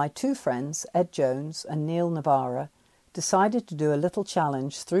 "Myself and my two friends, Ed Jones and Neil Navarra, decided to do a little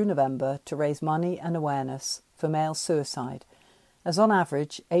challenge through November to raise money and awareness for male suicide, as on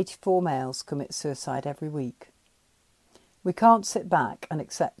average 84 males commit suicide every week. We can't sit back and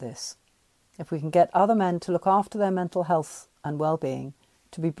accept this. If we can get other men to look after their mental health and well-being,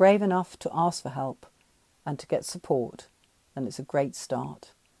 to be brave enough to ask for help and to get support, then it's a great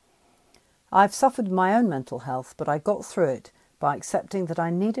start. I've suffered my own mental health, but I got through it by accepting that I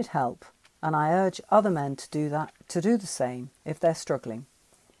needed help, and I urge other men to do the same if they're struggling.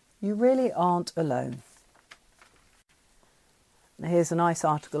 You really aren't alone." Here's a nice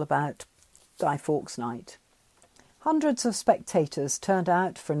article about Guy Fawkes Night. Hundreds of spectators turned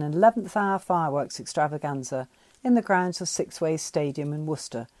out for an 11th hour fireworks extravaganza in the grounds of Sixways Stadium in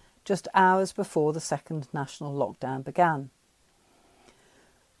Worcester, just hours before the second national lockdown began.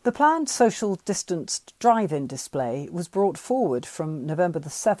 The planned social distanced drive-in display was brought forward from November the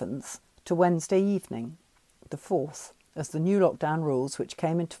 7th to Wednesday evening, the 4th, as the new lockdown rules, which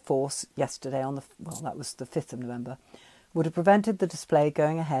came into force yesterday that was the 5th of November, would have prevented the display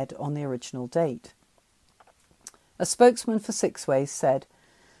going ahead on the original date. A spokesman for Sixways said,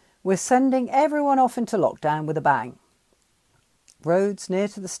 "We're sending everyone off into lockdown with a bang." Roads near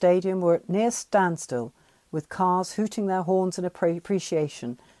to the stadium were at near standstill, with cars hooting their horns in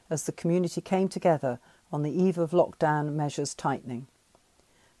appreciation as the community came together on the eve of lockdown measures tightening.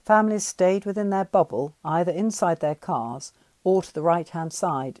 Families stayed within their bubble, either inside their cars or to the right-hand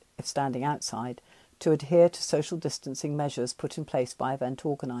side, if standing outside, to adhere to social distancing measures put in place by event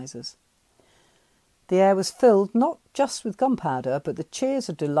organisers. The air was filled not just with gunpowder, but the cheers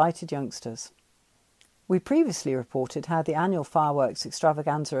of delighted youngsters. We previously reported how the annual fireworks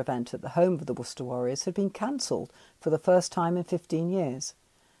extravaganza event at the home of the Worcester Warriors had been cancelled for the first time in 15 years.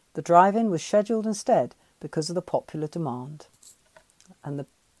 The drive-in was scheduled instead because of the popular demand. And the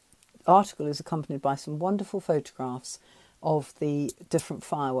article is accompanied by some wonderful photographs of the different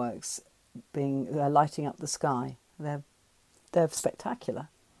fireworks lighting up the sky. They're spectacular.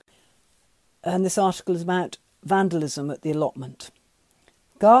 And this article is about vandalism at the allotment.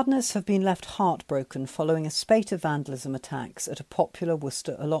 Gardeners have been left heartbroken following a spate of vandalism attacks at a popular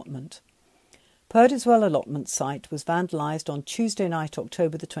Worcester allotment. Purdyswell allotment site was vandalised on Tuesday night,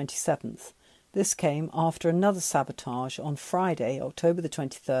 October the 27th. This came after another sabotage on Friday, October the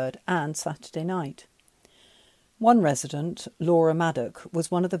 23rd and Saturday night. One resident, Laura Maddock, was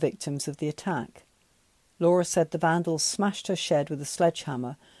one of the victims of the attack. Laura said the vandals smashed her shed with a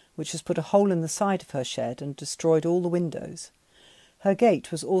sledgehammer, which has put a hole in the side of her shed and destroyed all the windows. Her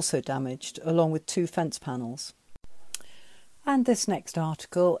gate was also damaged, along with 2 fence panels. And this next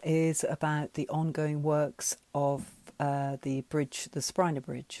article is about the ongoing works of the Sabrina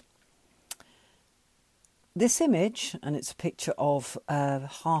Bridge. This image, and it's a picture of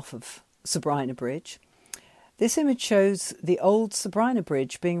half of Sabrina Bridge. This image shows the old Sabrina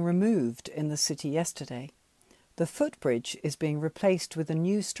Bridge being removed in the city yesterday. The footbridge is being replaced with a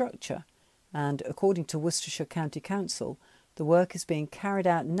new structure, and according to Worcestershire County Council, the work is being carried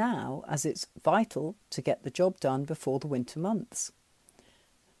out now as it's vital to get the job done before the winter months.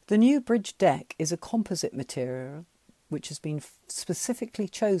 The new bridge deck is a composite material which has been specifically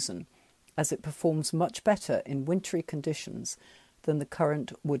chosen as it performs much better in wintry conditions than the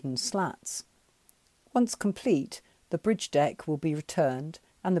current wooden slats. Once complete, the bridge deck will be returned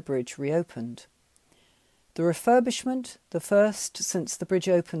and the bridge reopened. The refurbishment, the first since the bridge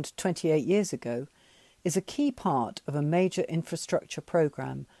opened 28 years ago, is a key part of a major infrastructure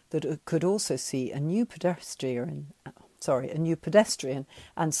programme that could also see a new pedestrian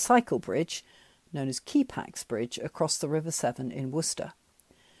and cycle bridge, known as Keepax Bridge, across the River Severn in Worcester.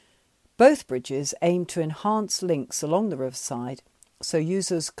 Both bridges aim to enhance links along the riverside so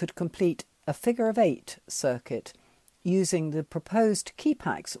users could complete a figure-of-8 circuit using the proposed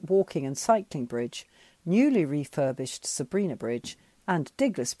Keepax walking and cycling bridge, newly refurbished Sabrina Bridge and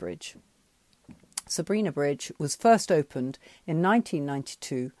Diglis Bridge. Sabrina Bridge was first opened in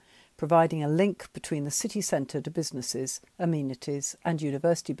 1992, providing a link between the city centre to businesses, amenities and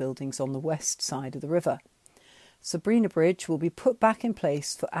university buildings on the west side of the river. Sabrina Bridge will be put back in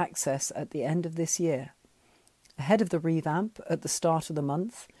place for access at the end of this year. Ahead of the revamp at the start of the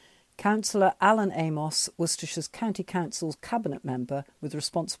month, Councillor Alan Amos, Worcestershire's County Council's cabinet member with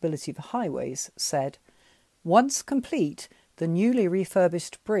responsibility for highways, said, "Once complete, the newly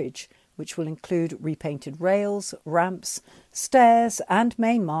refurbished bridge, which will include repainted rails, ramps, stairs and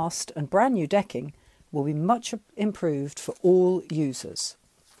main mast and brand new decking, will be much improved for all users."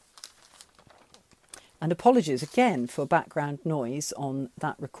 And apologies again for background noise on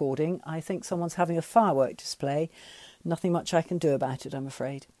that recording. I think someone's having a firework display. Nothing much I can do about it, I'm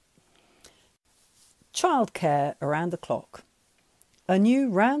afraid. Childcare around the clock. A new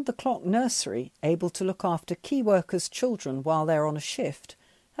round-the-clock nursery able to look after key workers' children while they're on a shift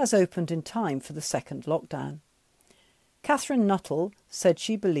has opened in time for the second lockdown. Catherine Nuttall said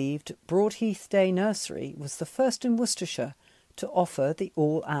she believed Broadheath Day Nursery was the first in Worcestershire to offer the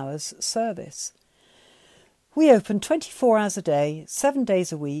all-hours service. "We open 24 hours a day, 7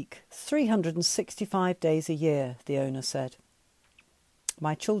 days a week, 365 days a year," the owner said.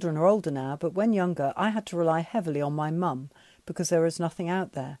 "My children are older now, but when younger I had to rely heavily on my mum because there was nothing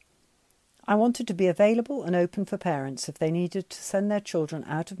out there. I wanted to be available and open for parents if they needed to send their children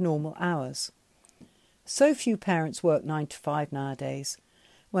out of normal hours. So few parents work 9 to 5 nowadays.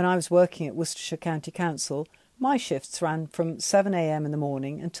 When I was working at Worcestershire County Council, my shifts ran from 7 a.m. in the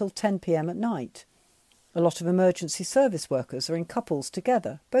morning until 10 p.m. at night. A lot of emergency service workers are in couples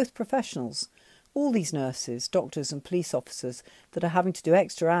together, both professionals. All these nurses, doctors and police officers that are having to do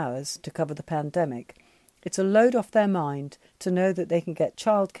extra hours to cover the pandemic, it's a load off their mind to know that they can get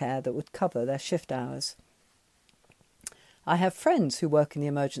childcare that would cover their shift hours. I have friends who work in the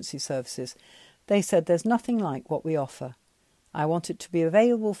emergency services. They said there's nothing like what we offer. I want it to be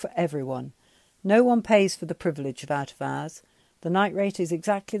available for everyone. No one pays for the privilege of out of hours. The night rate is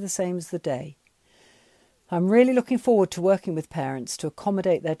exactly the same as the day. I'm really looking forward to working with parents to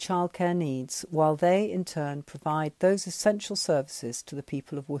accommodate their childcare needs while they, in turn, provide those essential services to the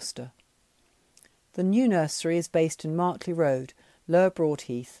people of Worcester." The new nursery is based in Martley Road, Lower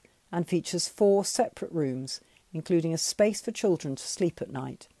Broadheath, and features 4 separate rooms, including a space for children to sleep at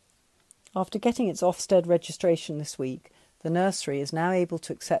night. After getting its Ofsted registration this week, the nursery is now able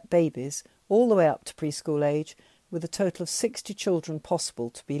to accept babies all the way up to preschool age, with a total of 60 children possible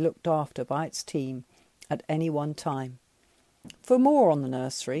to be looked after by its team at any one time. For more on the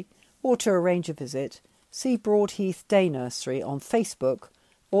nursery, or to arrange a visit, see Broadheath Day Nursery on Facebook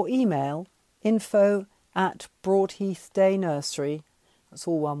or email info@broadheathdaynursery, that's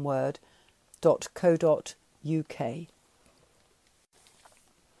all one word, .co.uk.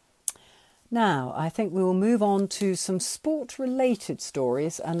 Now, I think we will move on to some sport-related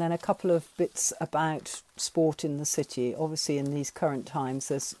stories and then a couple of bits about sport in the city. Obviously, in these current times,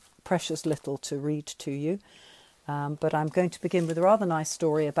 there's precious little to read to you, but I'm going to begin with a rather nice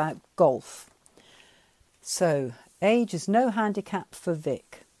story about golf. So, age is no handicap for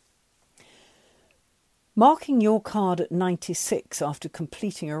Vic. Marking your card at 96 after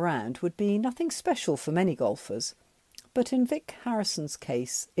completing a round would be nothing special for many golfers, but in Vic Harrison's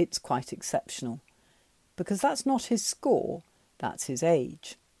case it's quite exceptional, because that's not his score, that's his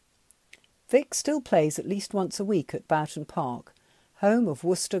age. Vic still plays at least once a week at Boughton Park, home of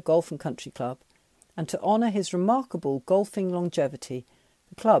Worcester Golf and Country Club, and to honour his remarkable golfing longevity,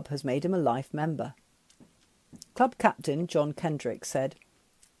 the club has made him a life member. Club captain John Kendrick said,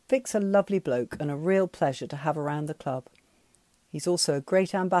 "Vic's a lovely bloke and a real pleasure to have around the club. He's also a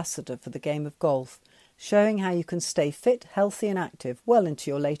great ambassador for the game of golf, showing how you can stay fit, healthy and active well into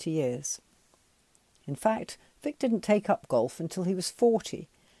your later years." In fact, Vic didn't take up golf until he was 40,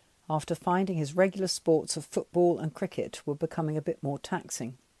 after finding his regular sports of football and cricket were becoming a bit more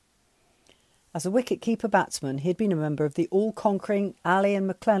taxing. As a wicket-keeper batsman, he had been a member of the all-conquering Alley and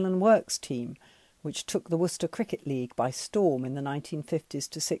McClellan Works team, which took the Worcester Cricket League by storm in the 1950s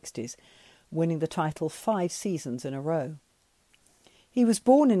to 60s, winning the title 5 seasons in a row. He was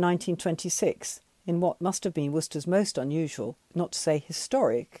born in 1926 in what must have been Worcester's most unusual, not to say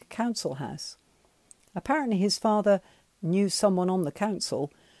historic, council house. Apparently his father knew someone on the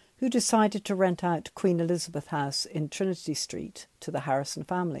council who decided to rent out Queen Elizabeth House in Trinity Street to the Harrison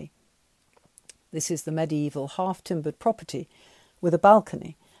family. This is the medieval half-timbered property with a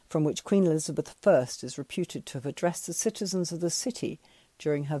balcony from which Queen Elizabeth I is reputed to have addressed the citizens of the city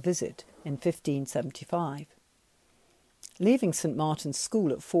during her visit in 1575. Leaving St Martin's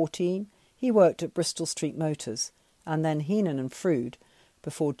School at 14, he worked at Bristol Street Motors and then Heenan and Froude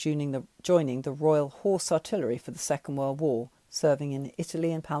before joining the Royal Horse Artillery for the Second World War serving in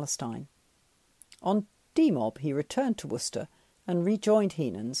Italy and Palestine. On demob, he returned to Worcester and rejoined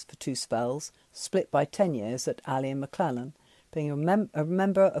Heenan's for 2 spells, split by 10 years at Alley and McClellan, being a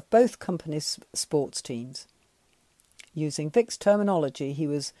member of both companies' sports teams. Using Vic's terminology, he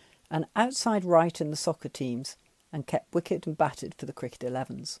was an outside right in the soccer teams and kept wicket and batted for the cricket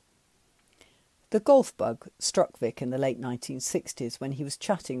 11s. The golf bug struck Vic in the late 1960s when he was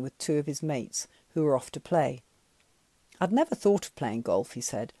chatting with 2 of his mates who were off to play. "I'd never thought of playing golf," he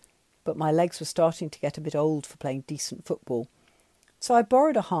said, "but my legs were starting to get a bit old for playing decent football. So I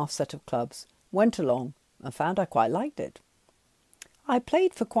borrowed a half set of clubs, went along and found I quite liked it. I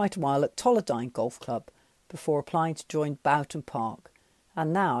played for quite a while at Tolladine Golf Club before applying to join Boughton Park,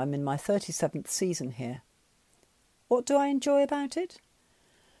 and now I'm in my 37th season here. What do I enjoy about it?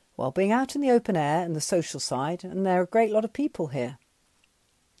 Well, being out in the open air and the social side, and there are a great lot of people here."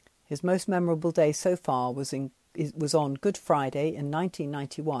 His most memorable day so far was on Good Friday in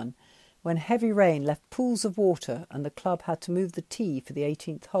 1991, when heavy rain left pools of water and the club had to move the tee for the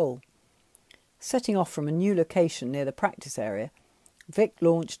 18th hole. Setting off from a new location near the practice area, Vic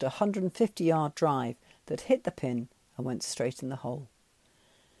launched a 150-yard drive that hit the pin and went straight in the hole.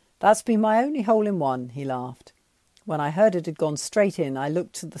 "That's been my only hole-in-one," he laughed. "When I heard it had gone straight in, I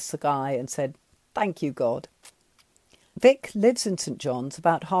looked to the sky and said, 'Thank you, God.'" Vic lives in St John's,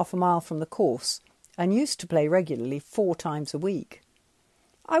 about half a mile from the course, and used to play regularly 4 times a week.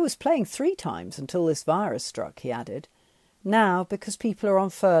 "I was playing 3 times until this virus struck," he added. "Now, because people are on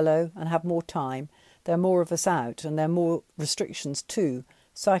furlough and have more time, there are more of us out and there are more restrictions too,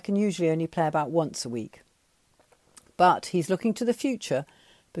 so I can usually only play about once a week." But he's looking to the future,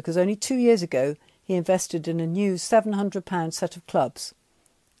 because only 2 years ago he invested in a new £700 set of clubs.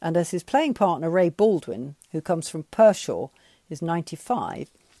 And as his playing partner Ray Baldwin, who comes from Pershore, is 95,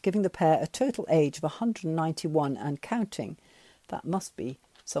 giving the pair a total age of 191 and counting, that must be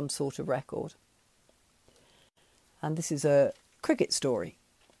some sort of record. And this is a cricket story.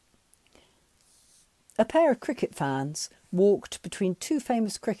 A pair of cricket fans walked between 2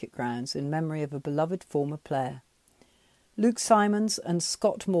 famous cricket grounds in memory of a beloved former player. Luke Simons and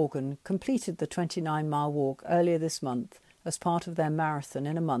Scott Morgan completed the 29-mile walk earlier this month as part of their Marathon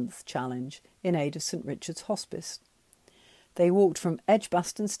in a Month challenge in aid of St Richard's Hospice. They walked from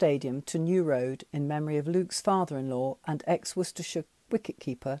Edgbaston Stadium to New Road in memory of Luke's father-in-law and ex-Worcestershire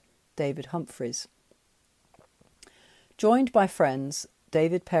wicketkeeper David Humphreys. Joined by friends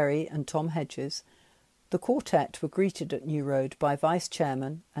David Perry and Tom Hedges, the quartet were greeted at New Road by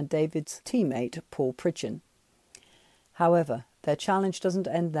Vice-Chairman and David's teammate Paul Pridgeon. However, their challenge doesn't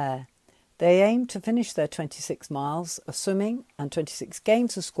end there. They aim to finish their 26 miles of swimming and 26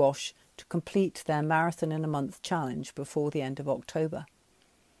 games of squash to complete their Marathon in a Month challenge before the end of October.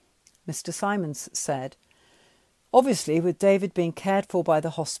 Mr Simons said, "Obviously, with David being cared for by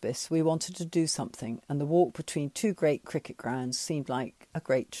the hospice, we wanted to do something, and the walk between 2 great cricket grounds seemed like a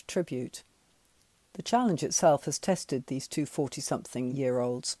great tribute." The challenge itself has tested these 2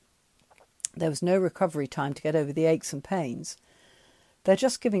 40-something-year-olds. There was no recovery time to get over the aches and pains. Their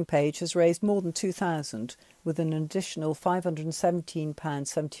Just Giving page has raised more than £2,000, with an additional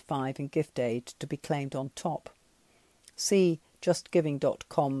 £517.75 in gift aid to be claimed on top. See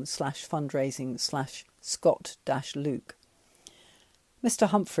justgiving.com/fundraising/Scott-Luke. Mr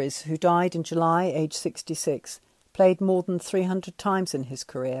Humphreys, who died in July, aged 66, played more than 300 times in his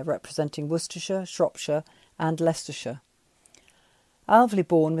career, representing Worcestershire, Shropshire and Leicestershire.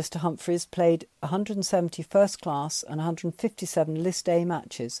 Alveley-born Mr Humphreys played 170 first-class and 157 List A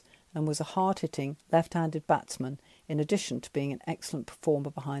matches and was a hard-hitting, left-handed batsman in addition to being an excellent performer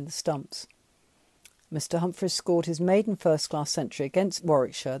behind the stumps. Mr Humphreys scored his maiden first-class century against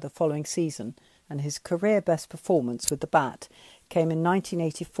Warwickshire the following season, and his career-best performance with the bat came in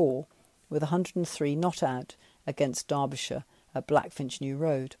 1984 with 103 not out against Derbyshire at Blackfinch New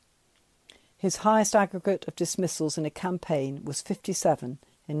Road. His highest aggregate of dismissals in a campaign was 57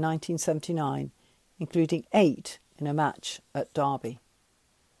 in 1979, including 8 in a match at Derby.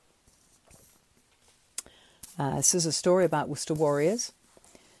 This is a story about Worcester Warriors.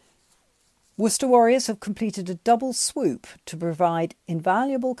 Worcester Warriors have completed a double swoop to provide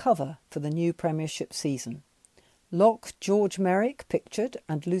invaluable cover for the new Premiership season. Lock George Merrick, pictured,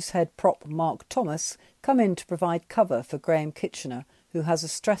 and loosehead prop Mark Thomas come in to provide cover for Graham Kitchener, who has a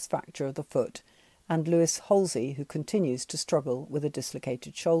stress fracture of the foot, and Lewis Halsey, who continues to struggle with a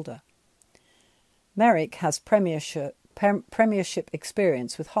dislocated shoulder. Merrick has Premiership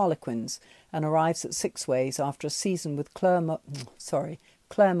experience with Harlequins and arrives at Sixways after a season with Clermont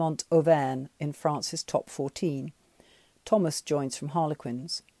Auvergne in France's top 14. Thomas joins from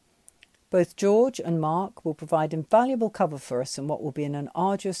Harlequins. Both George and Mark will provide invaluable cover for us in what will be an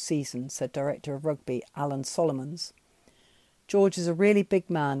arduous season, said Director of Rugby Alan Solomons. George is a really big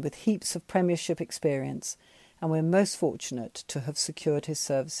man with heaps of Premiership experience, and we're most fortunate to have secured his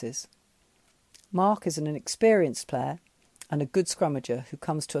services. Mark is an experienced player and a good scrummager who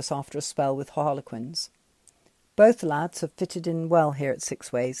comes to us after a spell with Harlequins. Both lads have fitted in well here at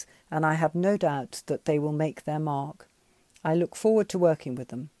Six Ways, and I have no doubt that they will make their mark. I look forward to working with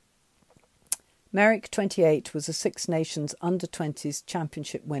them. Merrick, 28, was a Six Nations Under-20s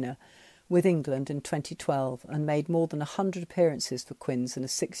Championship winner with England in 2012 and made more than 100 appearances for Quins in a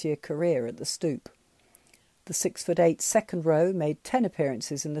 6-year career at the Stoop. The 6'8" second row made 10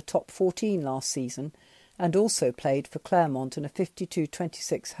 appearances in the top 14 last season and also played for Claremont in a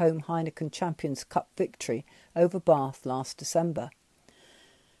 52-26 home Heineken Champions Cup victory over Bath last December.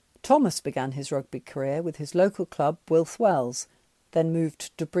 Thomas began his rugby career with his local club Wilth Wells, then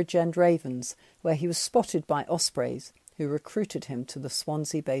moved to Bridgend Ravens, where he was spotted by Ospreys, who recruited him to the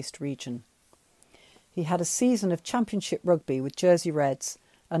Swansea-based region. He had a season of Championship rugby with Jersey Reds,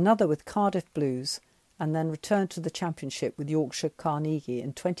 another with Cardiff Blues, and then returned to the Championship with Yorkshire Carnegie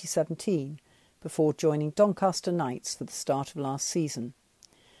in 2017 before joining Doncaster Knights for the start of last season.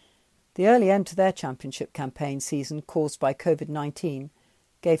 The early end to their Championship campaign season caused by COVID-19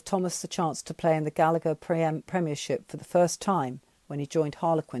 gave Thomas the chance to play in the Gallagher Premiership for the first time when he joined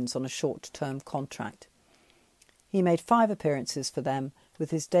Harlequins on a short-term contract. He made 5 appearances for them,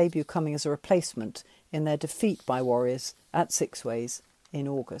 with his debut coming as a replacement in their defeat by Warriors at Six Ways in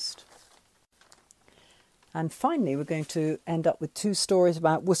August. And finally, we're going to end up with 2 stories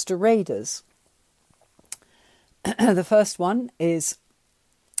about Worcester Raiders. The first one is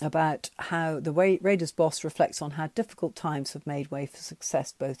about how the Raiders boss reflects on how difficult times have made way for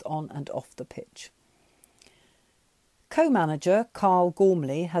success both on and off the pitch. Co-manager Carl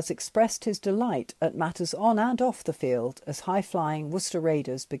Gormley has expressed his delight at matters on and off the field as high-flying Worcester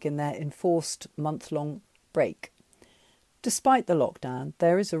Raiders begin their enforced month-long break. Despite the lockdown,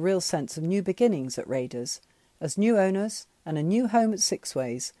 there is a real sense of new beginnings at Raiders, as new owners and a new home at Six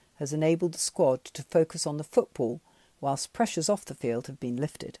Ways has enabled the squad to focus on the football whilst pressures off the field have been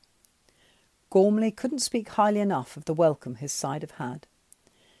lifted. Gormley couldn't speak highly enough of the welcome his side have had.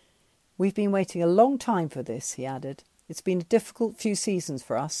 "We've been waiting a long time for this," he added. "It's been a difficult few seasons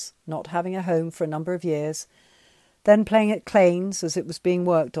for us, not having a home for a number of years, then playing at Claines as it was being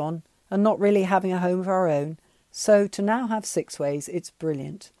worked on, and not really having a home of our own. So to now have Six Ways, it's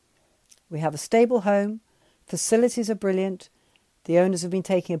brilliant. We have a stable home, facilities are brilliant, the owners have been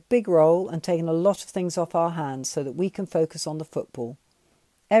taking a big role and taking a lot of things off our hands so that we can focus on the football.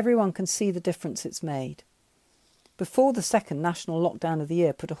 Everyone can see the difference it's made." Before the second national lockdown of the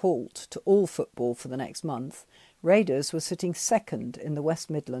year put a halt to all football for the next month, Raiders were sitting second in the West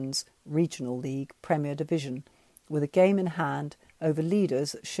Midlands Regional League Premier Division, with a game in hand over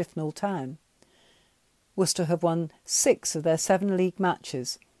leaders Shifnal Town. Worcester have won 6 of their 7 league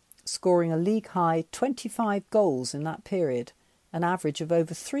matches, scoring a league-high 25 goals in that period, an average of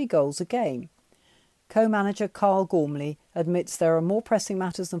over 3 goals a game. Co-manager Carl Gormley admits there are more pressing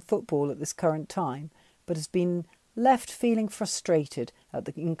matters than football at this current time, but has been left feeling frustrated at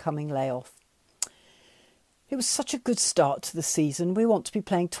the incoming layoff. "It was such a good start to the season. We want to be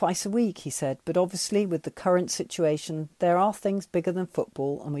playing twice a week," he said, "but obviously with the current situation there are things bigger than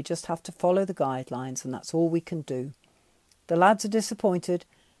football and we just have to follow the guidelines and that's all we can do. The lads are disappointed,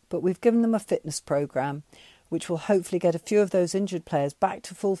 but we've given them a fitness programme which will hopefully get a few of those injured players back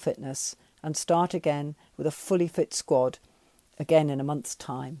to full fitness and start again with a fully fit squad again in a month's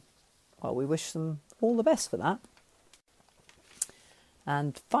time." Well, we wish them all the best for that.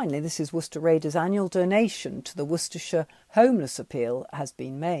 And finally, this is Worcester Raiders' annual donation to the Worcestershire Homeless Appeal has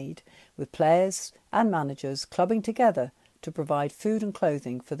been made, with players and managers clubbing together to provide food and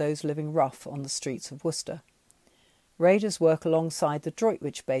clothing for those living rough on the streets of Worcester. Raiders work alongside the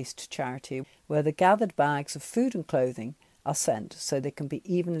Droitwich-based charity, where the gathered bags of food and clothing are sent so they can be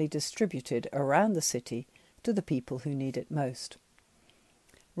evenly distributed around the city to the people who need it most.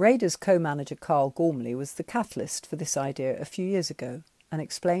 Raiders co-manager Carl Gormley was the catalyst for this idea a few years ago and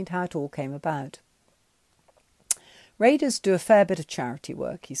explained how it all came about. "Raiders do a fair bit of charity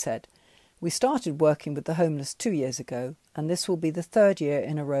work," he said. "We started working with the homeless 2 years ago, and this will be the 3rd year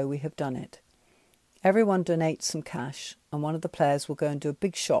in a row we have done it. Everyone donates some cash, and one of the players will go and do a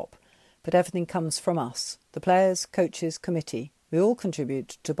big shop, but everything comes from us, the players, coaches, committee. We all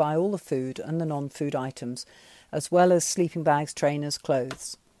contribute to buy all the food and the non-food items, as well as sleeping bags, trainers,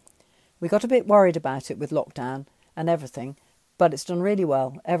 clothes. We got a bit worried about it with lockdown and everything, but it's done really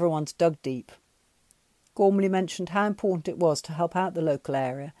well. Everyone's dug deep." Gormley mentioned how important it was to help out the local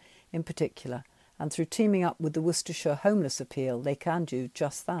area in particular, and through teaming up with the Worcestershire Homeless Appeal, they can do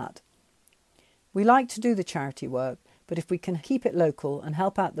just that. We like to do the charity work, but if we can keep it local and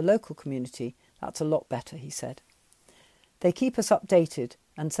help out the local community, that's a lot better, he said. They keep us updated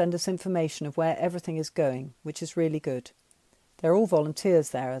and send us information of where everything is going, which is really good. They're all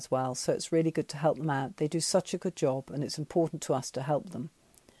volunteers there as well, so it's really good to help them out. They do such a good job, and it's important to us to help them.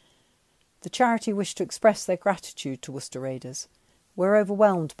 The charity wish to express their gratitude to Worcester Raiders. We're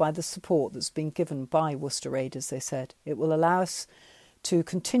overwhelmed by the support that's been given by Worcester Raiders, they said. It will allow us to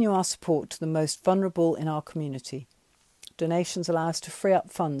continue our support to the most vulnerable in our community. Donations allow us to free up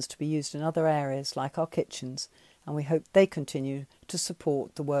funds to be used in other areas like our kitchens, and we hope they continue to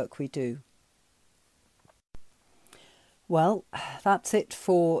support the work we do. Well, that's it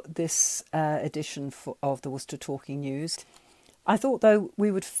for this edition of the Worcester Talking News. I thought, though,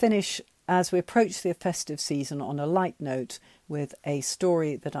 we would finish as we approach the festive season on a light note with a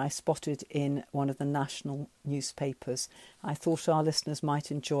story that I spotted in one of the national newspapers. I thought our listeners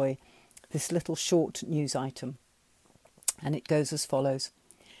might enjoy this little short news item. And it goes as follows.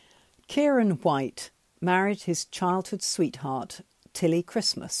 Kieran White married his childhood sweetheart, Tilly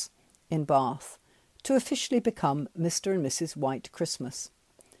Christmas, in Bath, to officially become Mr. and Mrs. White Christmas.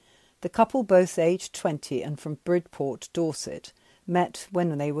 The couple, both aged 20 and from Bridport, Dorset, met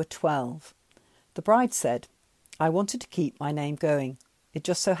when they were 12. The bride said, "I wanted to keep my name going. It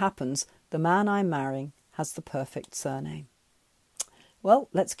just so happens the man I'm marrying has the perfect surname." Well,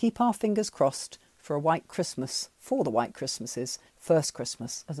 let's keep our fingers crossed for a White Christmas, for the White Christmas's first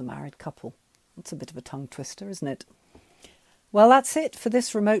Christmas as a married couple. It's a bit of a tongue twister, isn't it? Well, that's it for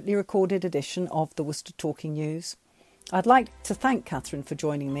this remotely recorded edition of the Worcester Talking News. I'd like to thank Catherine for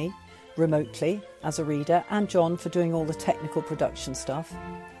joining me remotely as a reader, and John for doing all the technical production stuff.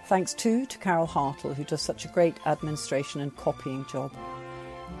 Thanks too to Carol Hartle, who does such a great administration and copying job.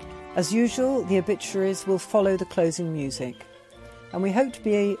 As usual, the obituaries will follow the closing music, and we hope to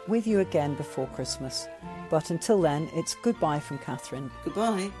be with you again before Christmas. But until then, it's goodbye from Catherine.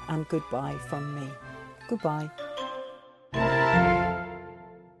 Goodbye. And goodbye from me. Goodbye.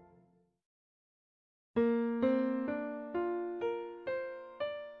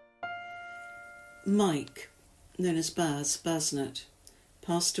 Mike, known as Basnet,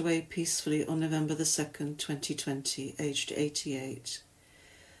 passed away peacefully on November the 2nd, 2020, aged 88.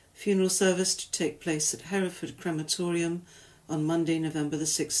 Funeral service to take place at Hereford Crematorium on Monday, November the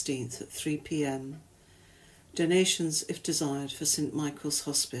 16th at 3 p.m. Donations, if desired, for St Michael's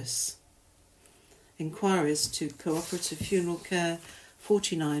Hospice. Inquiries to Cooperative Funeral Care,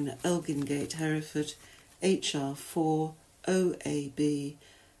 49 Elgingate, Hereford, HR 4 OAB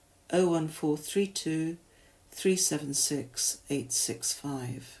 01432 376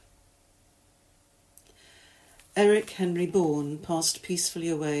 865. Eric Henry Bourne passed peacefully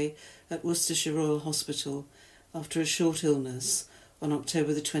away at Worcestershire Royal Hospital after a short illness on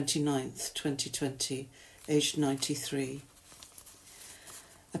October the 29th, 2020, aged 93.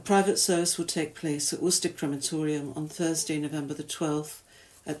 A private service will take place at Worcester Crematorium on Thursday, November the 12th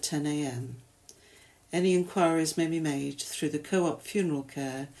at 10 a.m. Any inquiries may be made through the Co-op Funeral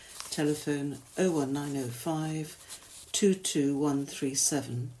Care, telephone 01905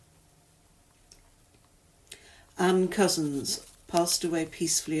 22137. Anne Cousins passed away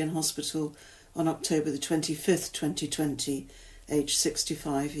peacefully in hospital on October the 25th, 2020, aged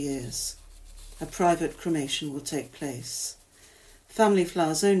 65 years. A private cremation will take place. Family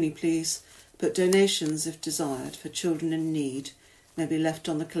flowers only, please, but donations, if desired, for children in need may be left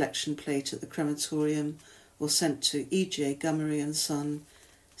on the collection plate at the crematorium or sent to E.J. Gummery and Son,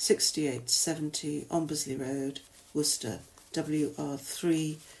 6870 Ombersley Road, Worcester,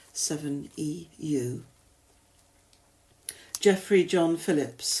 WR3 7EU. Geoffrey John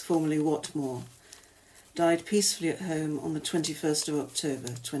Phillips, formerly Watmore, died peacefully at home on the 21st of October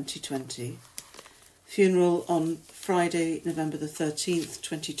 2020. Funeral on Friday, November the 13th,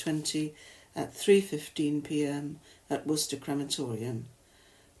 2020 at 3:15 p.m. at Worcester Crematorium.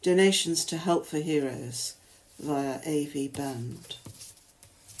 Donations to Help for Heroes via AV Band.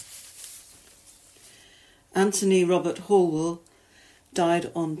 Anthony Robert Hallwell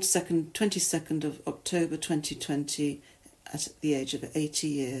died on 22nd of October 2020 at the age of 80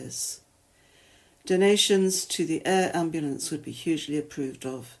 years. Donations to the air ambulance would be hugely approved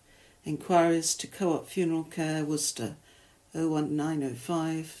of. Inquiries to Co-op Funeral Care, Worcester,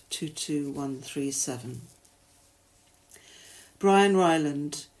 01905 22137. Brian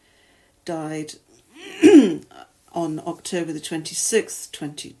Ryland died on October the 26th,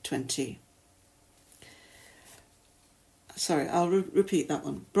 2020. Sorry, I'll repeat that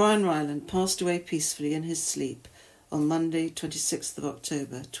one. Brian Ryland passed away peacefully in his sleep on Monday 26th of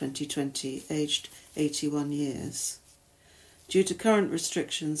October 2020, aged 81 years. Due to current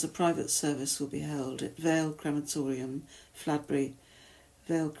restrictions, a private service will be held at Vale Crematorium, Fladbury.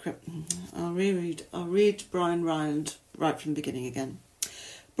 I'll read Brian Ryland right from the beginning again.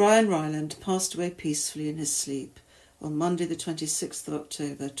 Brian Ryland passed away peacefully in his sleep on Monday the 26th of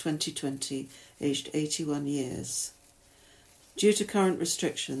October 2020, aged 81 years. Due to current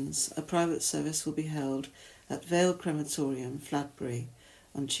restrictions, a private service will be held at Vale Crematorium, Fladbury,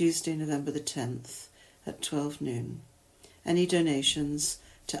 on Tuesday, November the 10th at 12 noon. Any donations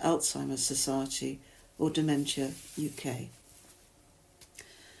to Alzheimer's Society or Dementia UK.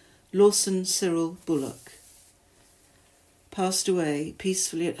 Lawson Cyril Bullock passed away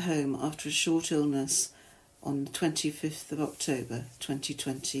peacefully at home after a short illness on the 25th of October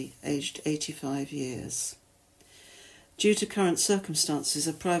 2020, aged 85 years. Due to current circumstances,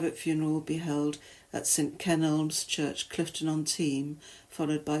 a private funeral will be held at St Kenelm's Church, Clifton-on-Team,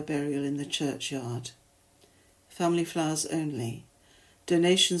 followed by burial in the churchyard. Family flowers only.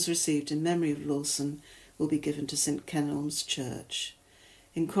 Donations received in memory of Lawson will be given to St Kenelm's Church.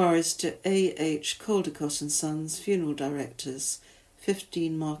 Inquiries to A.H. Caldecott and Sons, Funeral Directors,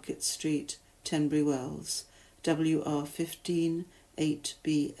 15 Market Street, Tenbury Wells, WR15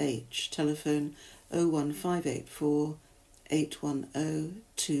 8BH, telephone 01584 810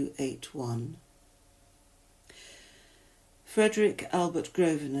 281. Frederick Albert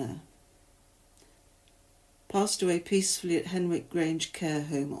Grosvenor passed away peacefully at Henwick Grange Care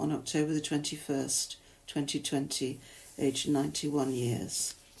Home on October the 21st, 2020, aged 91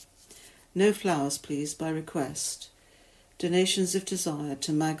 years. No flowers, please, by request. Donations, if desired,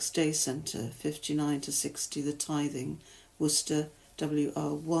 to Mag's Day Centre, 59 to 60 The Tithing, Worcester,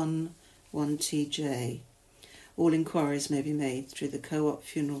 WR1 1TJ. All inquiries may be made through the Co-op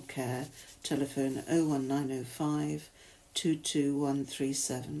Funeral Care, telephone 01905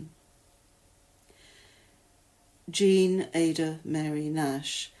 22137. Jean Ada Mary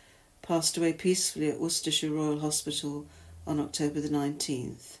Nash passed away peacefully at Worcestershire Royal Hospital on October the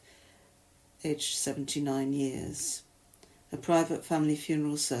 19th, aged 79 years. A private family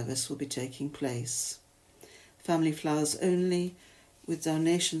funeral service will be taking place. Family flowers only, with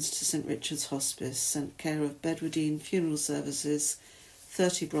donations to St Richard's Hospice, sent care of Bedwardine Funeral Services,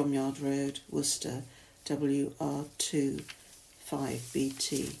 30 Bromyard Road, Worcester, WR2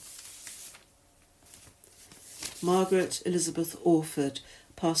 5BT. Margaret Elizabeth Orford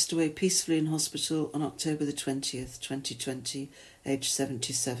passed away peacefully in hospital on October the 20th, 2020, aged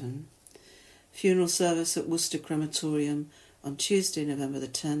 77. Funeral service at Worcester Crematorium on Tuesday, November the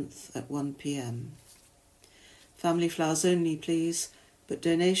 10th at 1 p.m. Family flowers only, please, but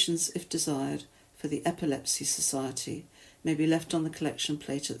donations, if desired, for the Epilepsy Society may be left on the collection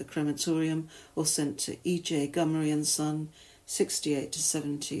plate at the crematorium or sent to E.J. Gummery and Son, 68 to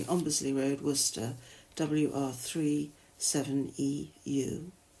 70 Ombersley Road, Worcester, WR3 7EU.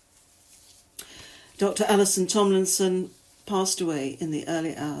 Dr. Alison Tomlinson passed away in the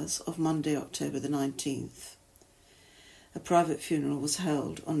early hours of Monday, October the 19th. A private funeral was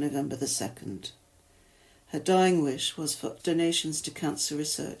held on November the 2nd. Her dying wish was for donations to Cancer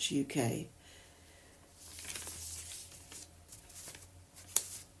Research UK.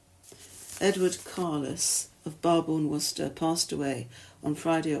 Edward Carless of Barbourne, Worcester, passed away on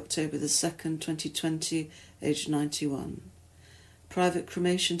Friday, October the 2nd, 2020, aged 91. Private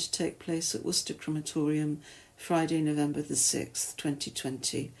cremation to take place at Worcester Crematorium, Friday, November the 6th,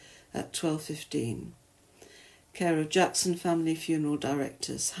 2020, at 12:15. Care of Jackson Family Funeral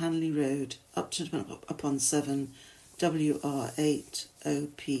Directors, Hanley Road, Upton upon 7, WR8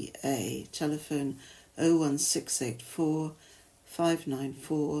 OPA, telephone 01684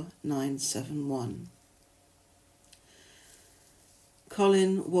 594 971.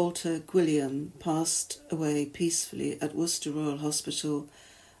 Colin Walter Gwilliam passed away peacefully at Worcester Royal Hospital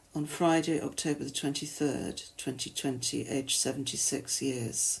on Friday, October the 23rd, 2020, aged 76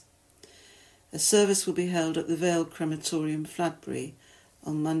 years. A service will be held at the Vale Crematorium, Fladbury,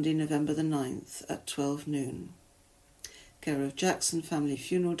 on Monday, November the 9th at 12 noon. Care of Jackson Family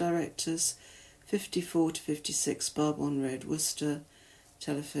Funeral Directors, 54 to 56 Barbourne Road, Worcester,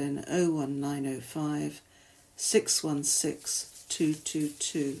 telephone 01905 616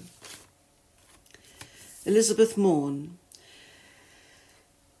 222. Elizabeth Morn,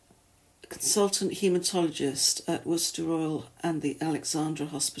 consultant haematologist at Worcester Royal and the Alexandra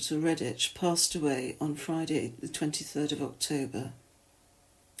Hospital, Redditch, passed away on Friday, the 23rd of October.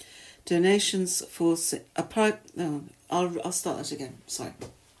 Donations for I'll start that again. Sorry.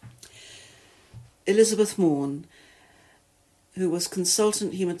 Elizabeth Morn, who was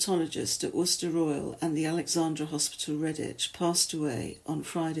consultant haematologist at Worcester Royal and the Alexandra Hospital Redditch, passed away on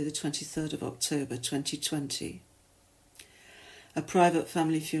Friday the 23rd of October 2020. A private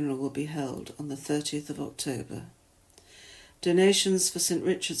family funeral will be held on the 30th of October. Donations for St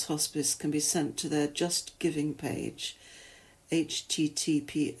Richard's Hospice can be sent to their Just Giving page,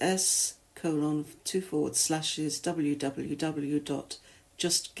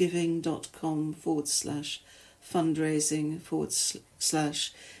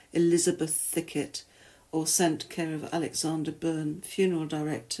 Thicket, or sent care of Alexander Byrne, Funeral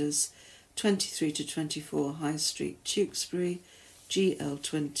Directors, 23 to 24 High Street, Tewkesbury,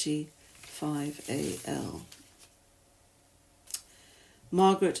 GL20 5AL.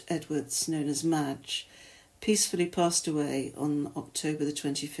 Margaret Edwards, known as Madge, peacefully passed away on October the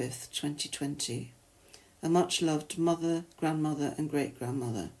 25th, 2020. A much-loved mother, grandmother and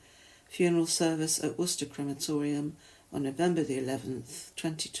great-grandmother. Funeral service at Worcester Crematorium on November the 11th,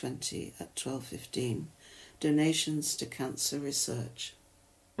 2020 at 12:15. Donations to cancer research.